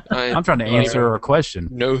 that. I'm trying to answer a question.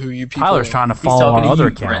 Know who you people Tyler's are. trying to He's follow talking on to other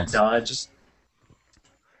you, Brett accounts. Dodge.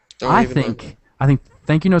 Don't I even know. think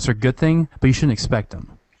thank you notes are a good thing, but you shouldn't expect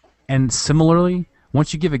them. And similarly,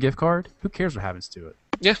 once you give a gift card, who cares what happens to it?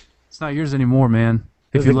 Yeah. It's not yours anymore, man.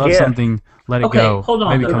 If It's you a love gift. something, let it Okay, go. hold on,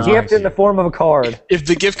 Maybe it though. comes A back gift to in the you. form of a card. If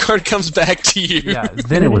the gift card comes back to you, Yeah,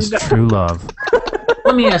 then it was true love.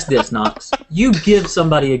 Let me ask this, Knox. You give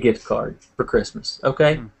somebody a gift card for Christmas,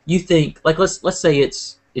 okay? You think, like, let's say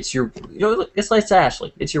it's your, it's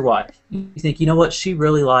Ashley. It's your wife. You think, you know what? She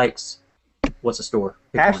really likes. What's a store?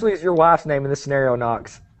 Pick one. Ashley is your wife's name in this scenario,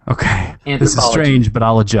 Knox. Okay, this is Anthropology. strange, but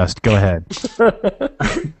I'll adjust. Go ahead.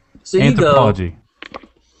 So you go Anthropology.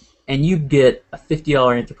 and you get a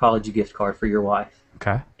 $50 Anthropology gift card for your wife,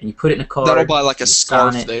 Okay, and you put it in a card. that'll buy like a you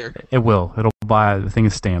sign scarf it. there. it will. It'll buy the thing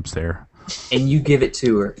of stamps there. and you give it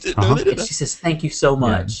to her, Didn't know they did and that. she says thank you so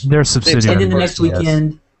much. They're subsidiary. And then the next yes.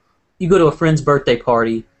 weekend, you go to a friend's birthday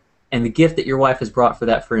party, and the gift that your wife has brought for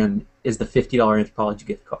that friend is the $50 Anthropology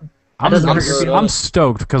gift card. That doesn't hurt your feelings. I'm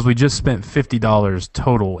stoked because we just spent $50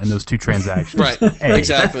 total in those two transactions. Right. A.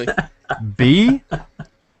 Exactly. B,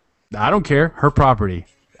 I don't care. Her property.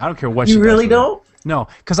 I don't care what she You does really with it. don't? No,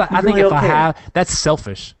 because I think really if don't I care? have, that's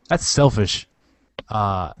selfish. That's selfish.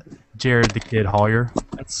 Jared the Kid Hollier.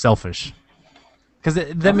 That's selfish. Because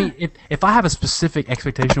that mean if I have a specific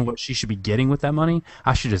expectation of what she should be getting with that money,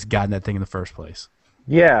 I should just gotten that thing in the first place.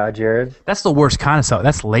 Yeah, Jared. That's the worst kind of self.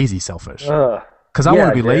 That's lazy selfish. Ugh. Because I Yeah, want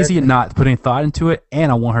to be Jared. lazy and not put any thought into it,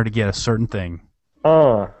 and I want her to get a certain thing.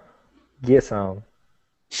 Get some.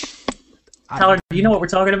 Tyler, do you know what we're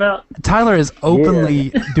talking about? Tyler is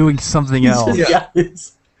openly doing something else. Yeah.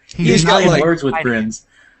 He's He's got, playing like- Words with Friends.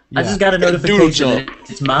 I Yeah. just got a Doodle notification jump. that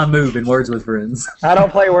it's my move in Words with Friends. I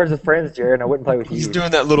don't play Words with Friends, Jared, and I wouldn't play with you. He's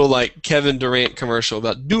doing that little like Kevin Durant commercial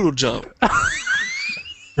about Doodle Jump.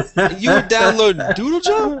 You were downloading Doodle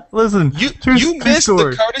Jump? Listen, You true missed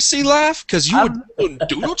story. the courtesy laugh because you were doing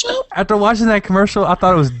Doodle Jump? After watching that commercial, I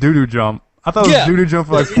thought it was Doo Doo Jump. I thought it was Yeah. Doo Doo Jump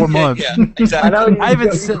for like 4 months. Yeah, I exactly. know you, I even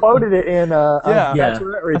you said- quoted it in Yeah. Yeah.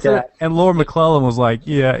 Bachelorette I said- recap. and Laura McClellan was like,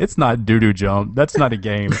 "Yeah, it's not Doo Doo Jump. That's not a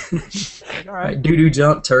game." All right, doo-doo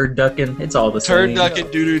jump, turd ducking, it's all the Turn same. duck and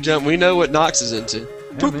doo doo jump. We know what Knox is into.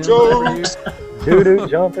 Yeah, man, whatever you- Doo-doo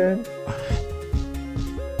jumping.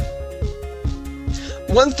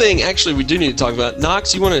 One thing actually we do need to talk about.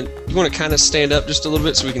 Knox, you wanna kind of stand up just a little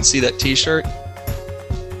bit so we can see that T-shirt,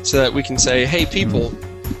 so that we can say, "Hey people,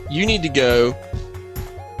 you need to go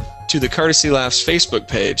to the Courtesy Laughs Facebook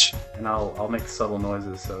page." And I'll make subtle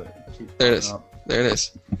noises so it keeps There it is. There it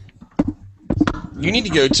is. You need to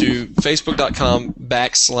go to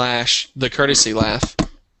facebook.com/the Courtesy Laugh.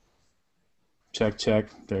 Check.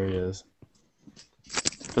 There he is.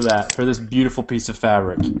 For this beautiful piece of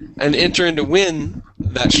fabric. And enter in to win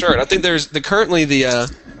that shirt. I think there's currently the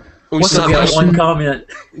we What's still we have got one comment.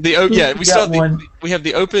 we still got have one. we have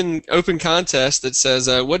the open contest that says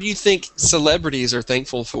what do you think celebrities are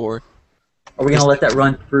thankful for? Are we gonna let that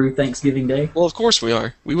run through Thanksgiving Day? Well, of course we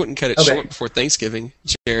are. We wouldn't cut it Okay. short before Thanksgiving,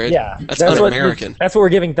 Jared. Yeah, that's what un-American. that's what we're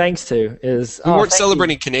giving thanks to. Is We weren't thank you.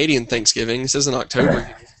 celebrating Canadian Thanksgiving. This isn't October.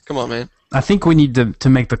 Come on, man. I think we need to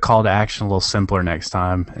make the call to action a little simpler next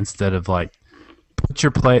time. Instead of like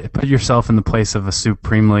put yourself in the place of a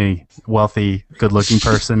supremely wealthy, good-looking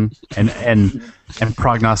person, and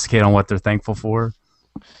prognosticate on what they're thankful for.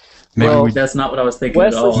 Maybe Well, we that's not what I was thinking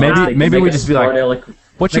Wesley at all. I was Maybe- thinking maybe make we a just be like, smart aleck-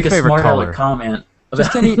 what's your make a favorite smart color? aleck comment.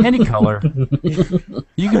 Just any color.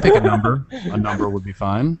 You can pick a number. A number would be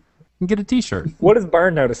fine. And get a T-shirt. What is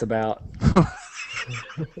Burn Notice about?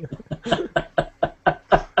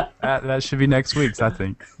 That should be next week's, I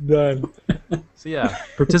think. Done. So yeah,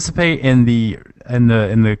 participate in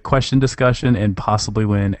the question discussion and possibly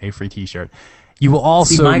win a free T-shirt. You will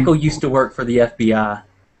also See, Michael used to work for the FBI,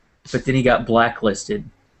 but then he got blacklisted.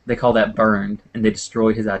 They call that burned, and they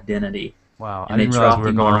destroyed his identity. Wow, I and they didn't realize dropped we were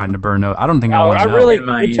him going off. right into burn note. I don't think I Oh, want I to know. really. Am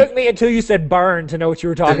I- It took me until you said burn to know what you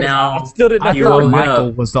were talking now- about. I still didn't I know. You thought woke Michael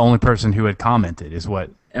up. was the only person who had commented. Is what?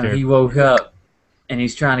 And Jared- he woke up, and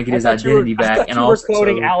he's trying to get his identity I back, thought and you were also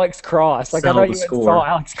quoting Alex Cross. Like I settle thought the you went score. saw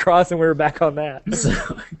Alex Cross, and we were back on that. So,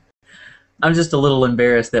 I'm just a little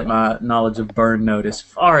embarrassed that my knowledge of Burn Notice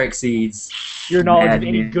far exceeds Your knowledge Mad of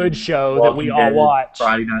any Men, good show that Walking we all Dead, watch.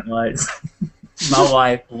 Friday Night Lights. My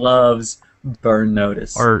wife loves Burn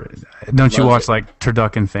Notice. Or don't you Love watch it. like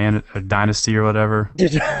Turducken Dynasty or whatever?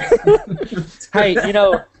 Hey, you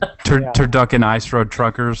know, Turducken Ice Road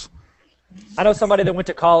Truckers. I know somebody that went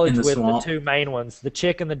to college In the with swamp. the two main ones, the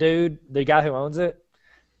chick and the dude, the guy who owns it.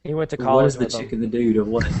 He went to What college is the with chick them. and the dude of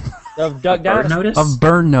what? Of Duck Burn Dynasty. Notice? Of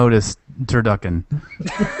Burn Notice Turducken.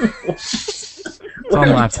 It's What on are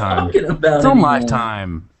you Lifetime. talking about It's on anymore?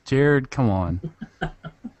 Lifetime. Jared, come on.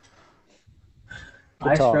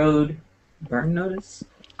 Ice talk. Road Burn Notice?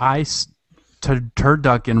 Ice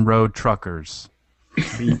Turducken Road Truckers.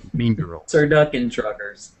 Mean Girls. Turducken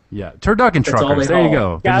Truckers. Yeah, Turducken That's all Truckers. they There you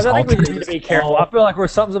haul. go. They Guys, just I think we all- just need to be careful. I feel like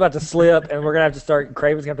something's about to slip, and we're gonna have to start.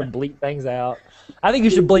 Craven's gonna have to bleep things out. I think you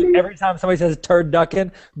should bleep every time somebody says "turd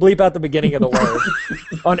ducking." Bleep out the beginning of the word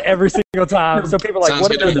on every single time, so people are like, Sounds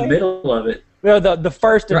 "What good are Or they the middle of it. No, the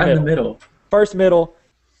first and Right in the middle. middle. First, middle,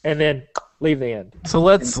 and then leave the end. So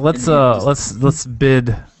let's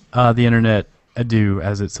bid the internet adieu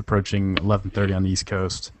as it's approaching 11:30 on the East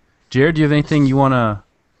Coast. Jared, do you have anything you wanna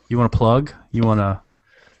plug? You wanna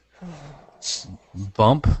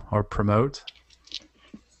bump or promote?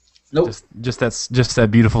 Nope. Just that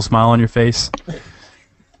beautiful smile on your face.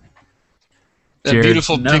 That Jared-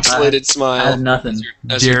 beautiful No, pixelated I had smile nothing.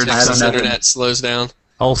 as your Jared- I had Texas nothing. internet slows down.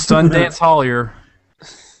 Old Sundance Hollier.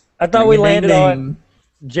 I thought we Ding, landed ding, on ding.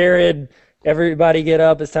 Jared. Everybody get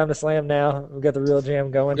up. It's time to slam now. We've got the real jam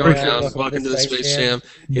going. Going down. down. Welcome to the Space Jam.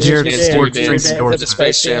 Jared Dance, Sports dance, Drinks dance endorsement. at the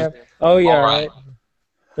Space Jam. Oh yeah, All right. right.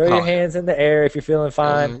 Throw your All right. hands in the air if you're feeling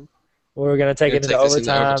fine. Um, We're gonna take we're it gonna into take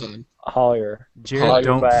this overtime. Hollier. Jared, Hollier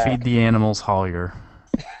don't back. feed the animals, Hollier.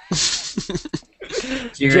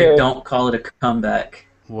 Jared, Jared. don't call it a comeback.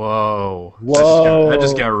 Whoa. Whoa. That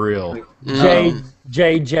just got real.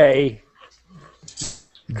 JJ.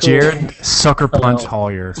 Jared Sucker Punch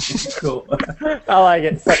Hollier. Cool. I like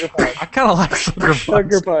it. Sucker punch. I kind of like Sucker Punch.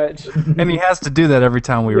 Sucker punch. And he has to do that every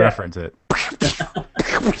time we Yeah. reference it.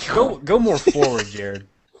 Go more forward, Jared.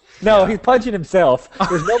 No, he's punching himself.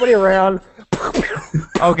 There's nobody around.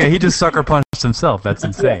 Okay, he just sucker punched himself. That's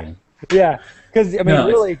insane. Yeah, because I mean, No,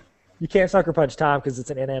 it's- really, you can't sucker punch time because it's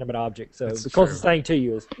an inanimate object. So That's the closest true. thing to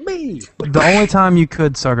you is me. The only time you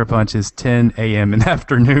could sucker punch is 10 a.m. in the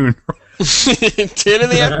afternoon. 10 in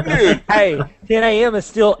the afternoon. Hey, 10 a.m. is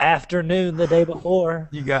still afternoon the day before.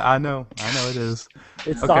 I know it is.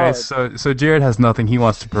 It's Okay, solid. so Jared has nothing he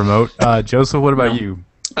wants to promote. Joseph, what about you?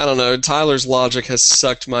 I don't know. Tyler's logic has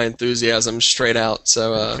sucked my enthusiasm straight out.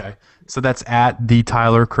 So Okay, so that's at the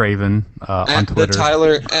Tyler Craven on at Twitter.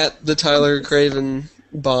 the Tyler Craven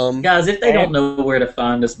bomb. Guys, if they don't know where to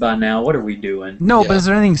find us by now, what are we doing? No, Yeah. but is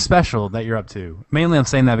there anything special that you're up to? Mainly, I'm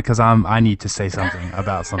saying that because I need to say something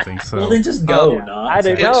about something. So, Well, then just go, Yeah. Knox. I do.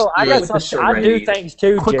 Let's No, I do got it. something. I do things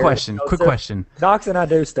too. quick Jared. question. You know, Quick so question. Knox and I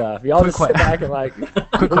do stuff. Y'all Quick just sit que- back and like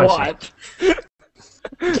Quick question. watch.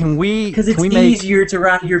 Can we? Because Can it's we make? easier to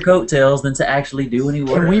ride your coattails than to actually do any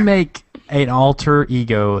work. Can we make an alter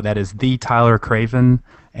ego that is the Tyler Craven,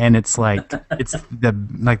 and it's like it's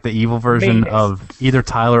the evil version Meanest. of either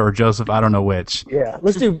Tyler or Joseph? I don't know which. Yeah,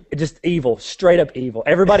 let's do just evil, straight up evil.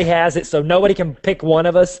 Everybody has it, so nobody can pick one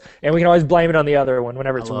of us, and we can always blame it on the other one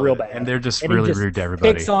whenever it's I love real it. bad. And they're just And he really just rude to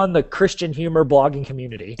everybody. Picks on the Christian humor blogging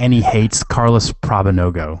community. And he hates Carlos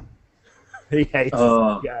Probanogo. He hates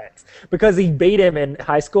Oh. these guys because he beat him in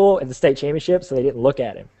high school at the state championship, so they didn't look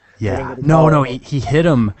at him. Yeah. didn't get to No, call no, him. he hit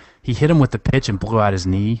him. He hit him with the pitch and blew out his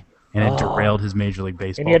knee, and it derailed his Major League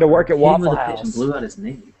Baseball. And he had to work at Hit him with Waffle a pitch and House. blew out his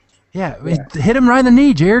knee. Yeah, it hit him right in the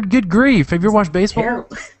knee, Jared. Good grief! Have you ever watched baseball?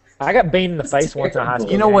 Terrible. I got beaten in the face once in high terrible.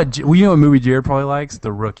 school. You know game. what? You know what movie Jared probably likes?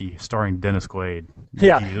 The Rookie, starring Dennis Quaid.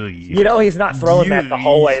 Yeah. You know he's not throwing that the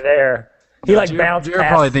whole way there. He like bounced Jared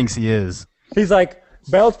past. probably thinks he is. He's like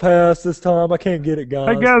bounce pass this time. I can't get it,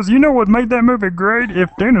 guys. guys, you know what made that movie great? If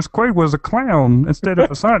Dennis Quaid was a clown instead of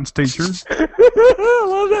a science teacher. I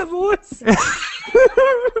love that voice.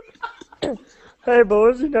 Hey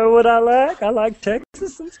boys, you know what I like? I like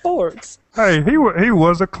Texas and sports. Hey, he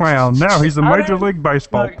was a clown. Now he's a I Major don't- League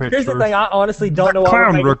Baseball Look, here's the thing. I honestly don't know why Clown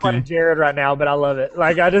we're making fun rookie. of Jared right now, but I love it.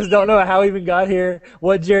 Like I just don't know how we even got here.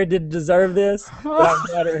 What Jared did to deserve this, but I'm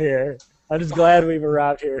glad we're here. I'm just glad we've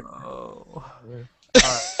arrived here.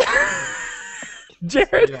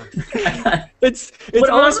 Jared, it's What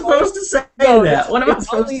am I only- supposed to say No, that? What am I it's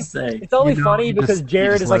supposed only- to say? It's only You know, funny you because just- you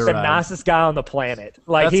Jared just is let like it the ride. nicest guy on the planet.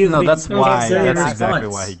 Like That's, he's no, the that's why. silly That's nice exactly guy.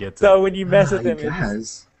 why he gets it. So when you mess with him, it's,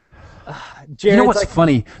 Guys. Jared's You know what's like,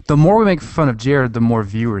 funny? The more we make fun of Jared, the more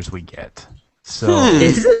viewers we get. So,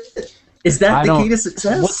 Is it? Is I that the don't- key to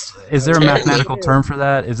success? is there a mathematical term for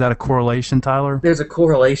that? Is that a correlation, Tyler? There's a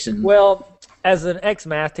correlation. well, as an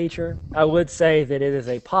ex-math teacher, I would say that it is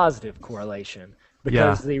a positive correlation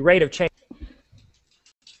because the rate of change.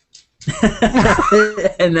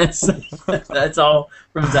 And that's all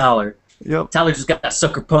from Tyler. Yep. Tyler just got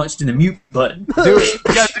sucker punched in the mute button. Do it.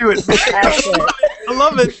 You gotta do it. Hashtag, I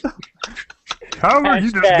love it. Tyler,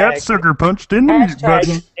 you just got Hashtag. sucker punched in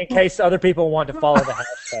hashtag in case other people want to follow the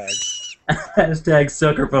hashtag. Hashtag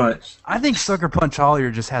sucker punch. I think Sucker Punch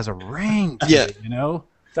Hollier just has a ring to Yeah. it, you know?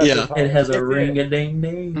 Sucker Yeah. punch. It has a It's ring a ding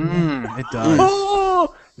ding. It does.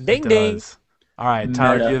 Oh, ding It ding. does. All right,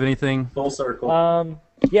 Tyler, do Meta. you have anything? Full circle.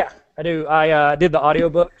 Yeah, I do. I did the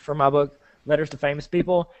audiobook for my book, Letters to Famous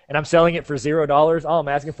People, and I'm selling it for $0. All I'm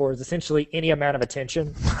asking for is essentially any amount of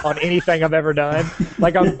attention on anything I've ever done.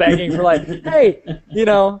 Like I'm begging for like, hey,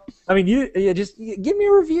 I mean, you just give me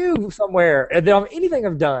a review somewhere on anything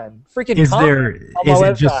I've done. Freaking Is comment there? on my Is it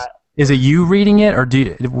website. just? Is it you reading it, or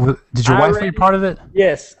did your I wife read read it. part of it?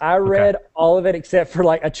 Yes, I read all of it except for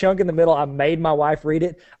like a chunk in the middle. I made my wife read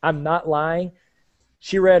it. I'm not lying.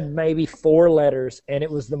 She read maybe 4 letters, and it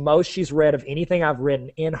was the most she's read of anything I've written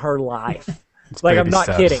in her life. Like, I'm baby not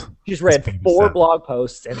steps. kidding. She's read baby 4 steps. blog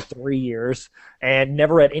posts in 3 years and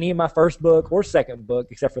never read any of my first book or second book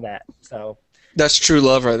except for that. So That's true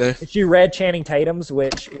love right there. She read Channing Tatum's,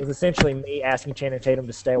 which was essentially me asking Channing Tatum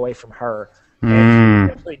to stay away from her. Mm.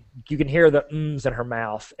 And essentially, you can hear the ums in her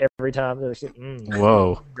mouth every time. There's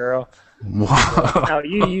Whoa. girl. Whoa. No,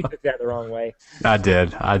 you took that the wrong way. I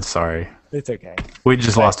did. I'm sorry. It's okay. We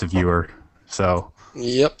just lost a viewer, so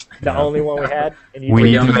Yep. The only one we had. And you we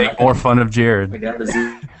need did- to make more fun of Jared. We got the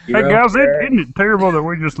zero. Hey guys, isn't it terrible that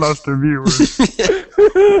we just lost our viewers?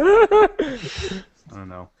 I don't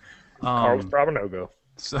know. Carlos Bravo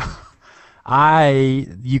So,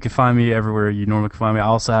 you can find me everywhere you normally can find me. I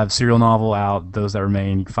also have Serial Novel out, Those That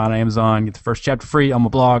Remain. You can find it on Amazon. Get the first chapter free on my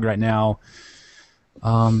blog right now.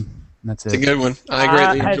 That's It's a it. good one. I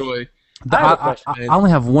greatly I- enjoy. I have a question. I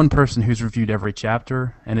only have one person who's reviewed every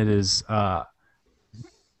chapter, and it is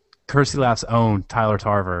Courtesy Laugh's own Tyler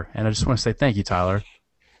Tarver. And I just want to say thank you, Tyler.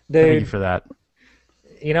 Thank you Dude, for that.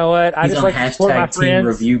 you know what? I He's just on like to support my hashtag team friends.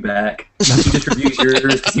 review back. He just reviews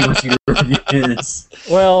yours because he wants you to review his.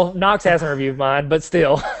 Well, Knox hasn't reviewed mine, but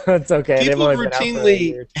still, it's okay. They've People only been out for 8 routinely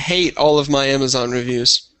years. hate all of my Amazon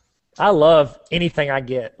reviews. I love anything I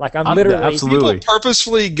get. Like I'm I'm- literally absolutely. People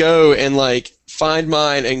purposefully go and like find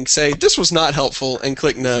mine and say this was not helpful and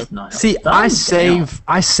click no. Not See, helpful. I Thumbs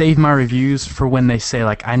down. save my reviews for when they say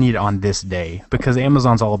like I need it on this day, because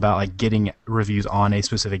Amazon's all about like getting reviews on a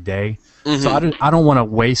specific day. Mm-hmm. So I don't want to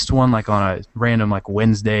waste one like on a random like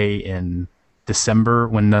Wednesday in December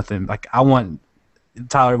when nothing like I want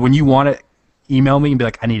Tyler, when you want it, email me and be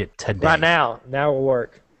like I need it today. right now. Now will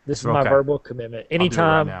work. This is my Okay. verbal commitment. I'll do it right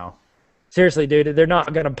Anytime. now. Seriously, dude, they're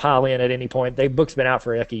not gonna pile in at any point. The book's been out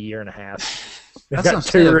for like a year and a half. I've That's got what I'm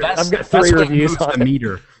saying. two. That's- I've got that's 3 what reviews moves on the it.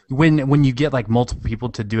 meter. When you get like multiple people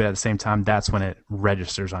to do it at the same time, that's when it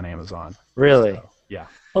registers on Amazon. Really? Yeah.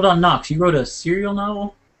 Hold on, Knox. You wrote a serial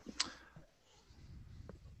novel?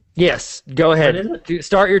 Yes. Go What is ahead. it?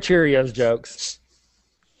 Start your Cheerios jokes.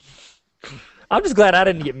 I'm just glad I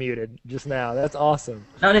didn't get muted just now. That's awesome.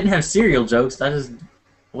 No, I didn't have serial jokes.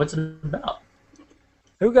 What's it about?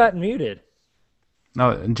 Who got muted?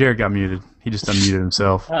 No, Jared got muted. He just unmuted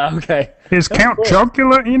himself. Okay. Is Count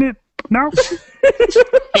Chocula in it? No?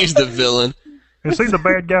 He's the villain. Is he the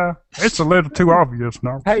bad guy? It's a little too obvious,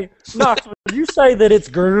 no? Hey, Knox, would you say that it's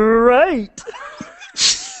great?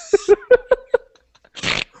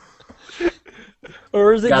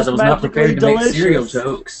 Or is it Guys, just I was not magically prepared to make delicious? serial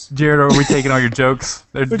jokes. Jared, are we taking all your jokes?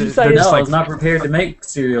 They're, Would you they're say just it's No, I like, was not prepared to make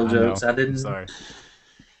serial I know. jokes. I didn't. Sorry.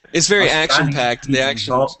 It's very I was trying to action packed. keep The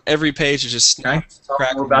action, involved. every page is just Can I talk more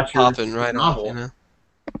crackling about your popping right off. novel? You know.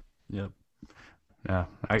 Yep. Yeah,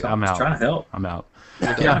 So I'm just out. trying to help. I'm out.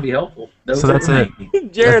 I'm trying to be helpful. Those So that's that it.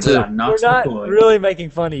 remain. Jared, That's it. we're Knox not McCoy. really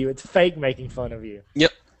making fun of you. It's fake making fun of you.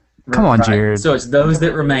 Come on, Right. Jared. So it's those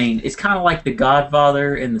that remain. It's kind of like The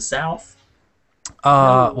Godfather in the South. What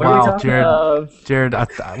are we Wow, talking Jared,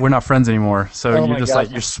 we're not friends anymore. So Oh you're my just God.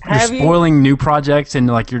 like you're Have you- spoiling new projects and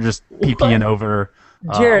like you're just PPing over.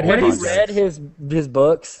 Jared, old have you projects. read his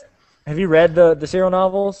books? Have you read the serial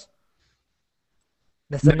novels?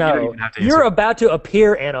 That's a No, you don't no. even have to You're answer. about to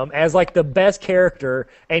appear in them as like the best character,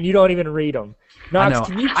 and you don't even read them. Knox, know.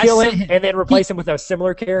 can you I kill say- him and then replace him with a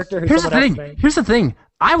similar character who's Here's the someone else thing. named? Here's the thing.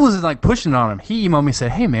 I wasn't like pushing it on him. He emailed me and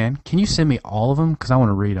said, "Hey man, can you send me all of them? Because I want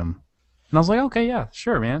to read them." And I was like, "Okay, yeah,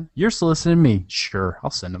 sure, man. You're soliciting me. Sure,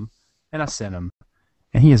 I'll send them." And I sent him,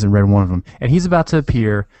 and he hasn't read one of them. And he's about to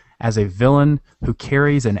appear as a villain who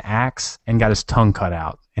carries an axe and got his tongue cut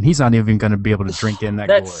out, and he's not even going to be able to drink in that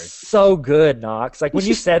That's glory. so good, Knox. Like when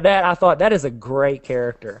you said that, I thought that is a great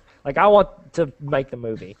character. Like I want to make the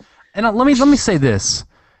movie. And let me say this: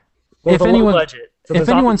 Well, if with a low anyone, budget, so if there's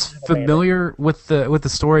anyone's options to man it. familiar with the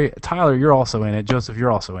story, Tyler, you're also in it. Joseph,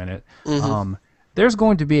 you're also in it. Mhm. There's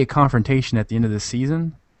going to be a confrontation at the end of this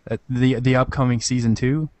season, at the upcoming season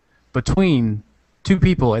 2, between two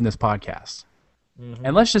people in this podcast. Mm-hmm.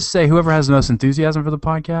 And let's just say whoever has the most enthusiasm for the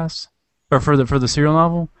podcast or for the serial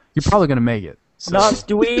novel, you're probably going to make it. So, Knox,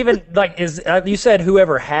 do we even like? You said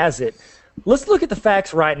whoever has it? Let's look at the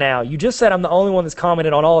facts right now. You just said I'm the only one that's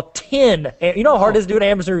commented on all 10. And you know how hard it is to do an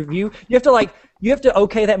Amazon review? You have to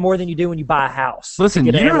okay that more than you do when you buy a house. to listen,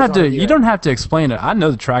 you get an don't have Amazon to review. you don't have to explain it. I know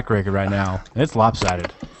the track record right now. It's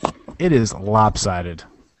lopsided. It is lopsided.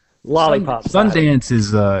 Lollipop. Sundance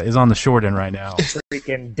is on the short end right now.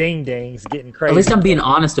 Freaking ding dings getting crazy. At least I'm being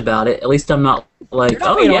honest about it. At least I'm not like, You're not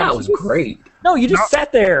oh being yeah, it honest. was great. No, you just No-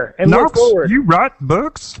 sat there and looked Knox, forward. you write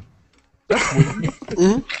books?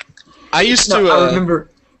 I used to. No, I remember.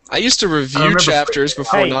 I used to review remember- chapters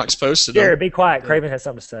before Hey, Knox posted Jared, them. be quiet. Craven has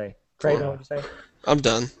something to say. Craven, what you say? I'm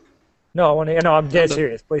done. No, I want to. No, I'm dead done.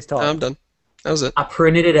 serious. Please talk. I'm done. That was it. I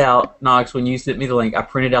printed it out, Knox. When you sent me the link, I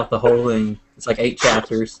printed out the whole thing. It's like 8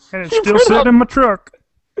 chapters. And it's still sitting in my truck.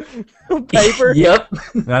 Paper. Yep.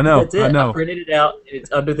 I know. That's it. I know. printed it out.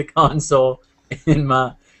 It's under the console in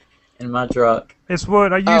my truck. It's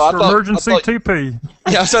what I use I for thought- emergency I thought- TP.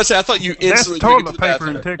 Yeah, I was about to say, I thought you That's instantly took it to toilet the paper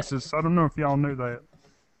in bathroom. Texas. I don't know if y'all knew that.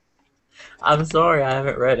 I'm sorry, I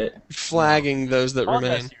haven't read it. Flagging those that Apologize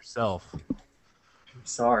remain. to yourself. I'm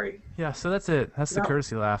sorry. Yeah, so that's it. That's the No.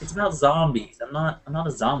 courtesy laugh. It's about zombies. I'm not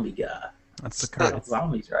a zombie guy. That's the It's about courtesy.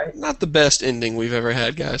 zombies, right? Not the best ending we've ever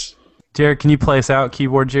had, guys. Jared, can you play us out,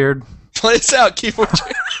 keyboard Jared? Play us out, keyboard.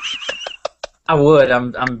 I would.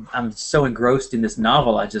 I'm so engrossed in this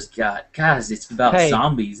novel I just got. Guys, it's about Hey.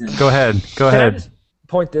 zombies and Go ahead. Go Can I ahead. just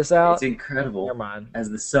point this out? it's incredible. Never mind. As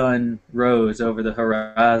the sun rose over the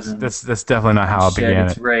horizon, That's definitely not how I shed began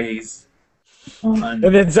its it. rays on And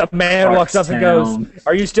then some man walks up and goes, Clarkstown.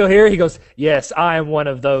 "Are you still here?" He goes, "Yes, I am one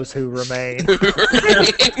of those who remain."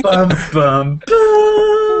 bum, bum,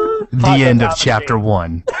 bum. The end of Hot chapter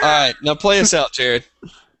 1. All right, now play us out, Jared.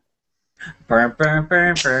 Burn, burn,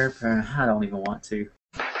 burn, burn, burn. I don't even want to.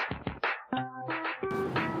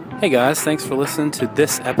 Hey guys, thanks for listening to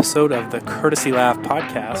this episode of the Courtesy Laugh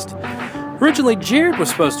podcast. Originally, Jared was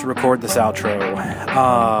supposed to record this outro,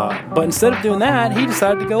 but instead of doing that, he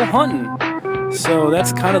decided to go hunting. So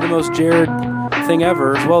that's kind of the most Jared thing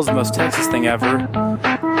ever, as well as the most Texas thing ever.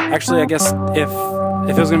 Actually, I guess if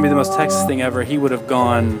it was going to be the most Texas thing ever, he would have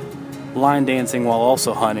gone line dancing while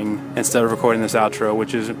also hunting instead of recording this outro,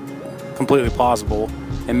 which is completely plausible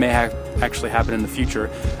and may actually happen in the future.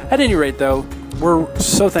 At any rate, though, we're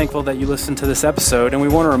so thankful that you listened to this episode, and we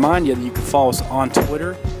want to remind you that you can follow us on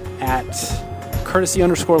Twitter at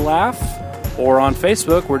courtesy_laugh, or on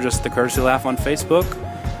Facebook. We're just the Courtesy Laugh on Facebook.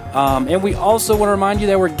 And we also want to remind you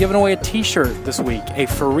that we're giving away a t-shirt this week, a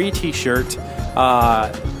free t-shirt.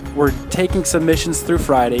 We're taking submissions through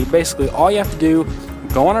Friday. Basically, all you have to do,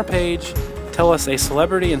 go on our page, tell us a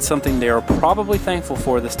celebrity and something they are probably thankful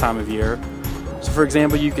for this time of year. So, for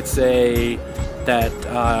example, you could say that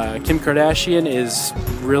Kim Kardashian is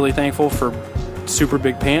really thankful for super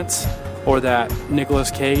big pants, or that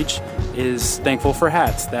Nicolas Cage is thankful for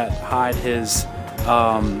hats that hide his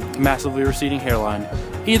massively receding hairline.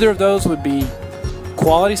 Either of those would be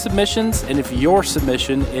quality submissions, and if your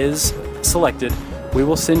submission is selected, we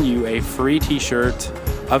will send you a free t-shirt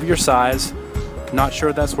of your size. Not sure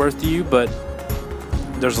what that's worth to you, but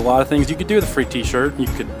there's a lot of things you could do with a free t-shirt. You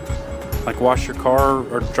could like wash your car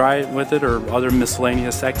or dry it with it, or other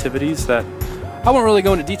miscellaneous activities that I won't really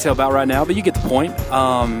go into detail about right now, but you get the point.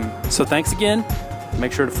 So thanks again.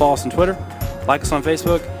 Make sure to follow us on Twitter, like us on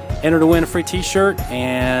Facebook, enter to win a free t-shirt,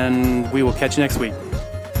 and we will catch you next week.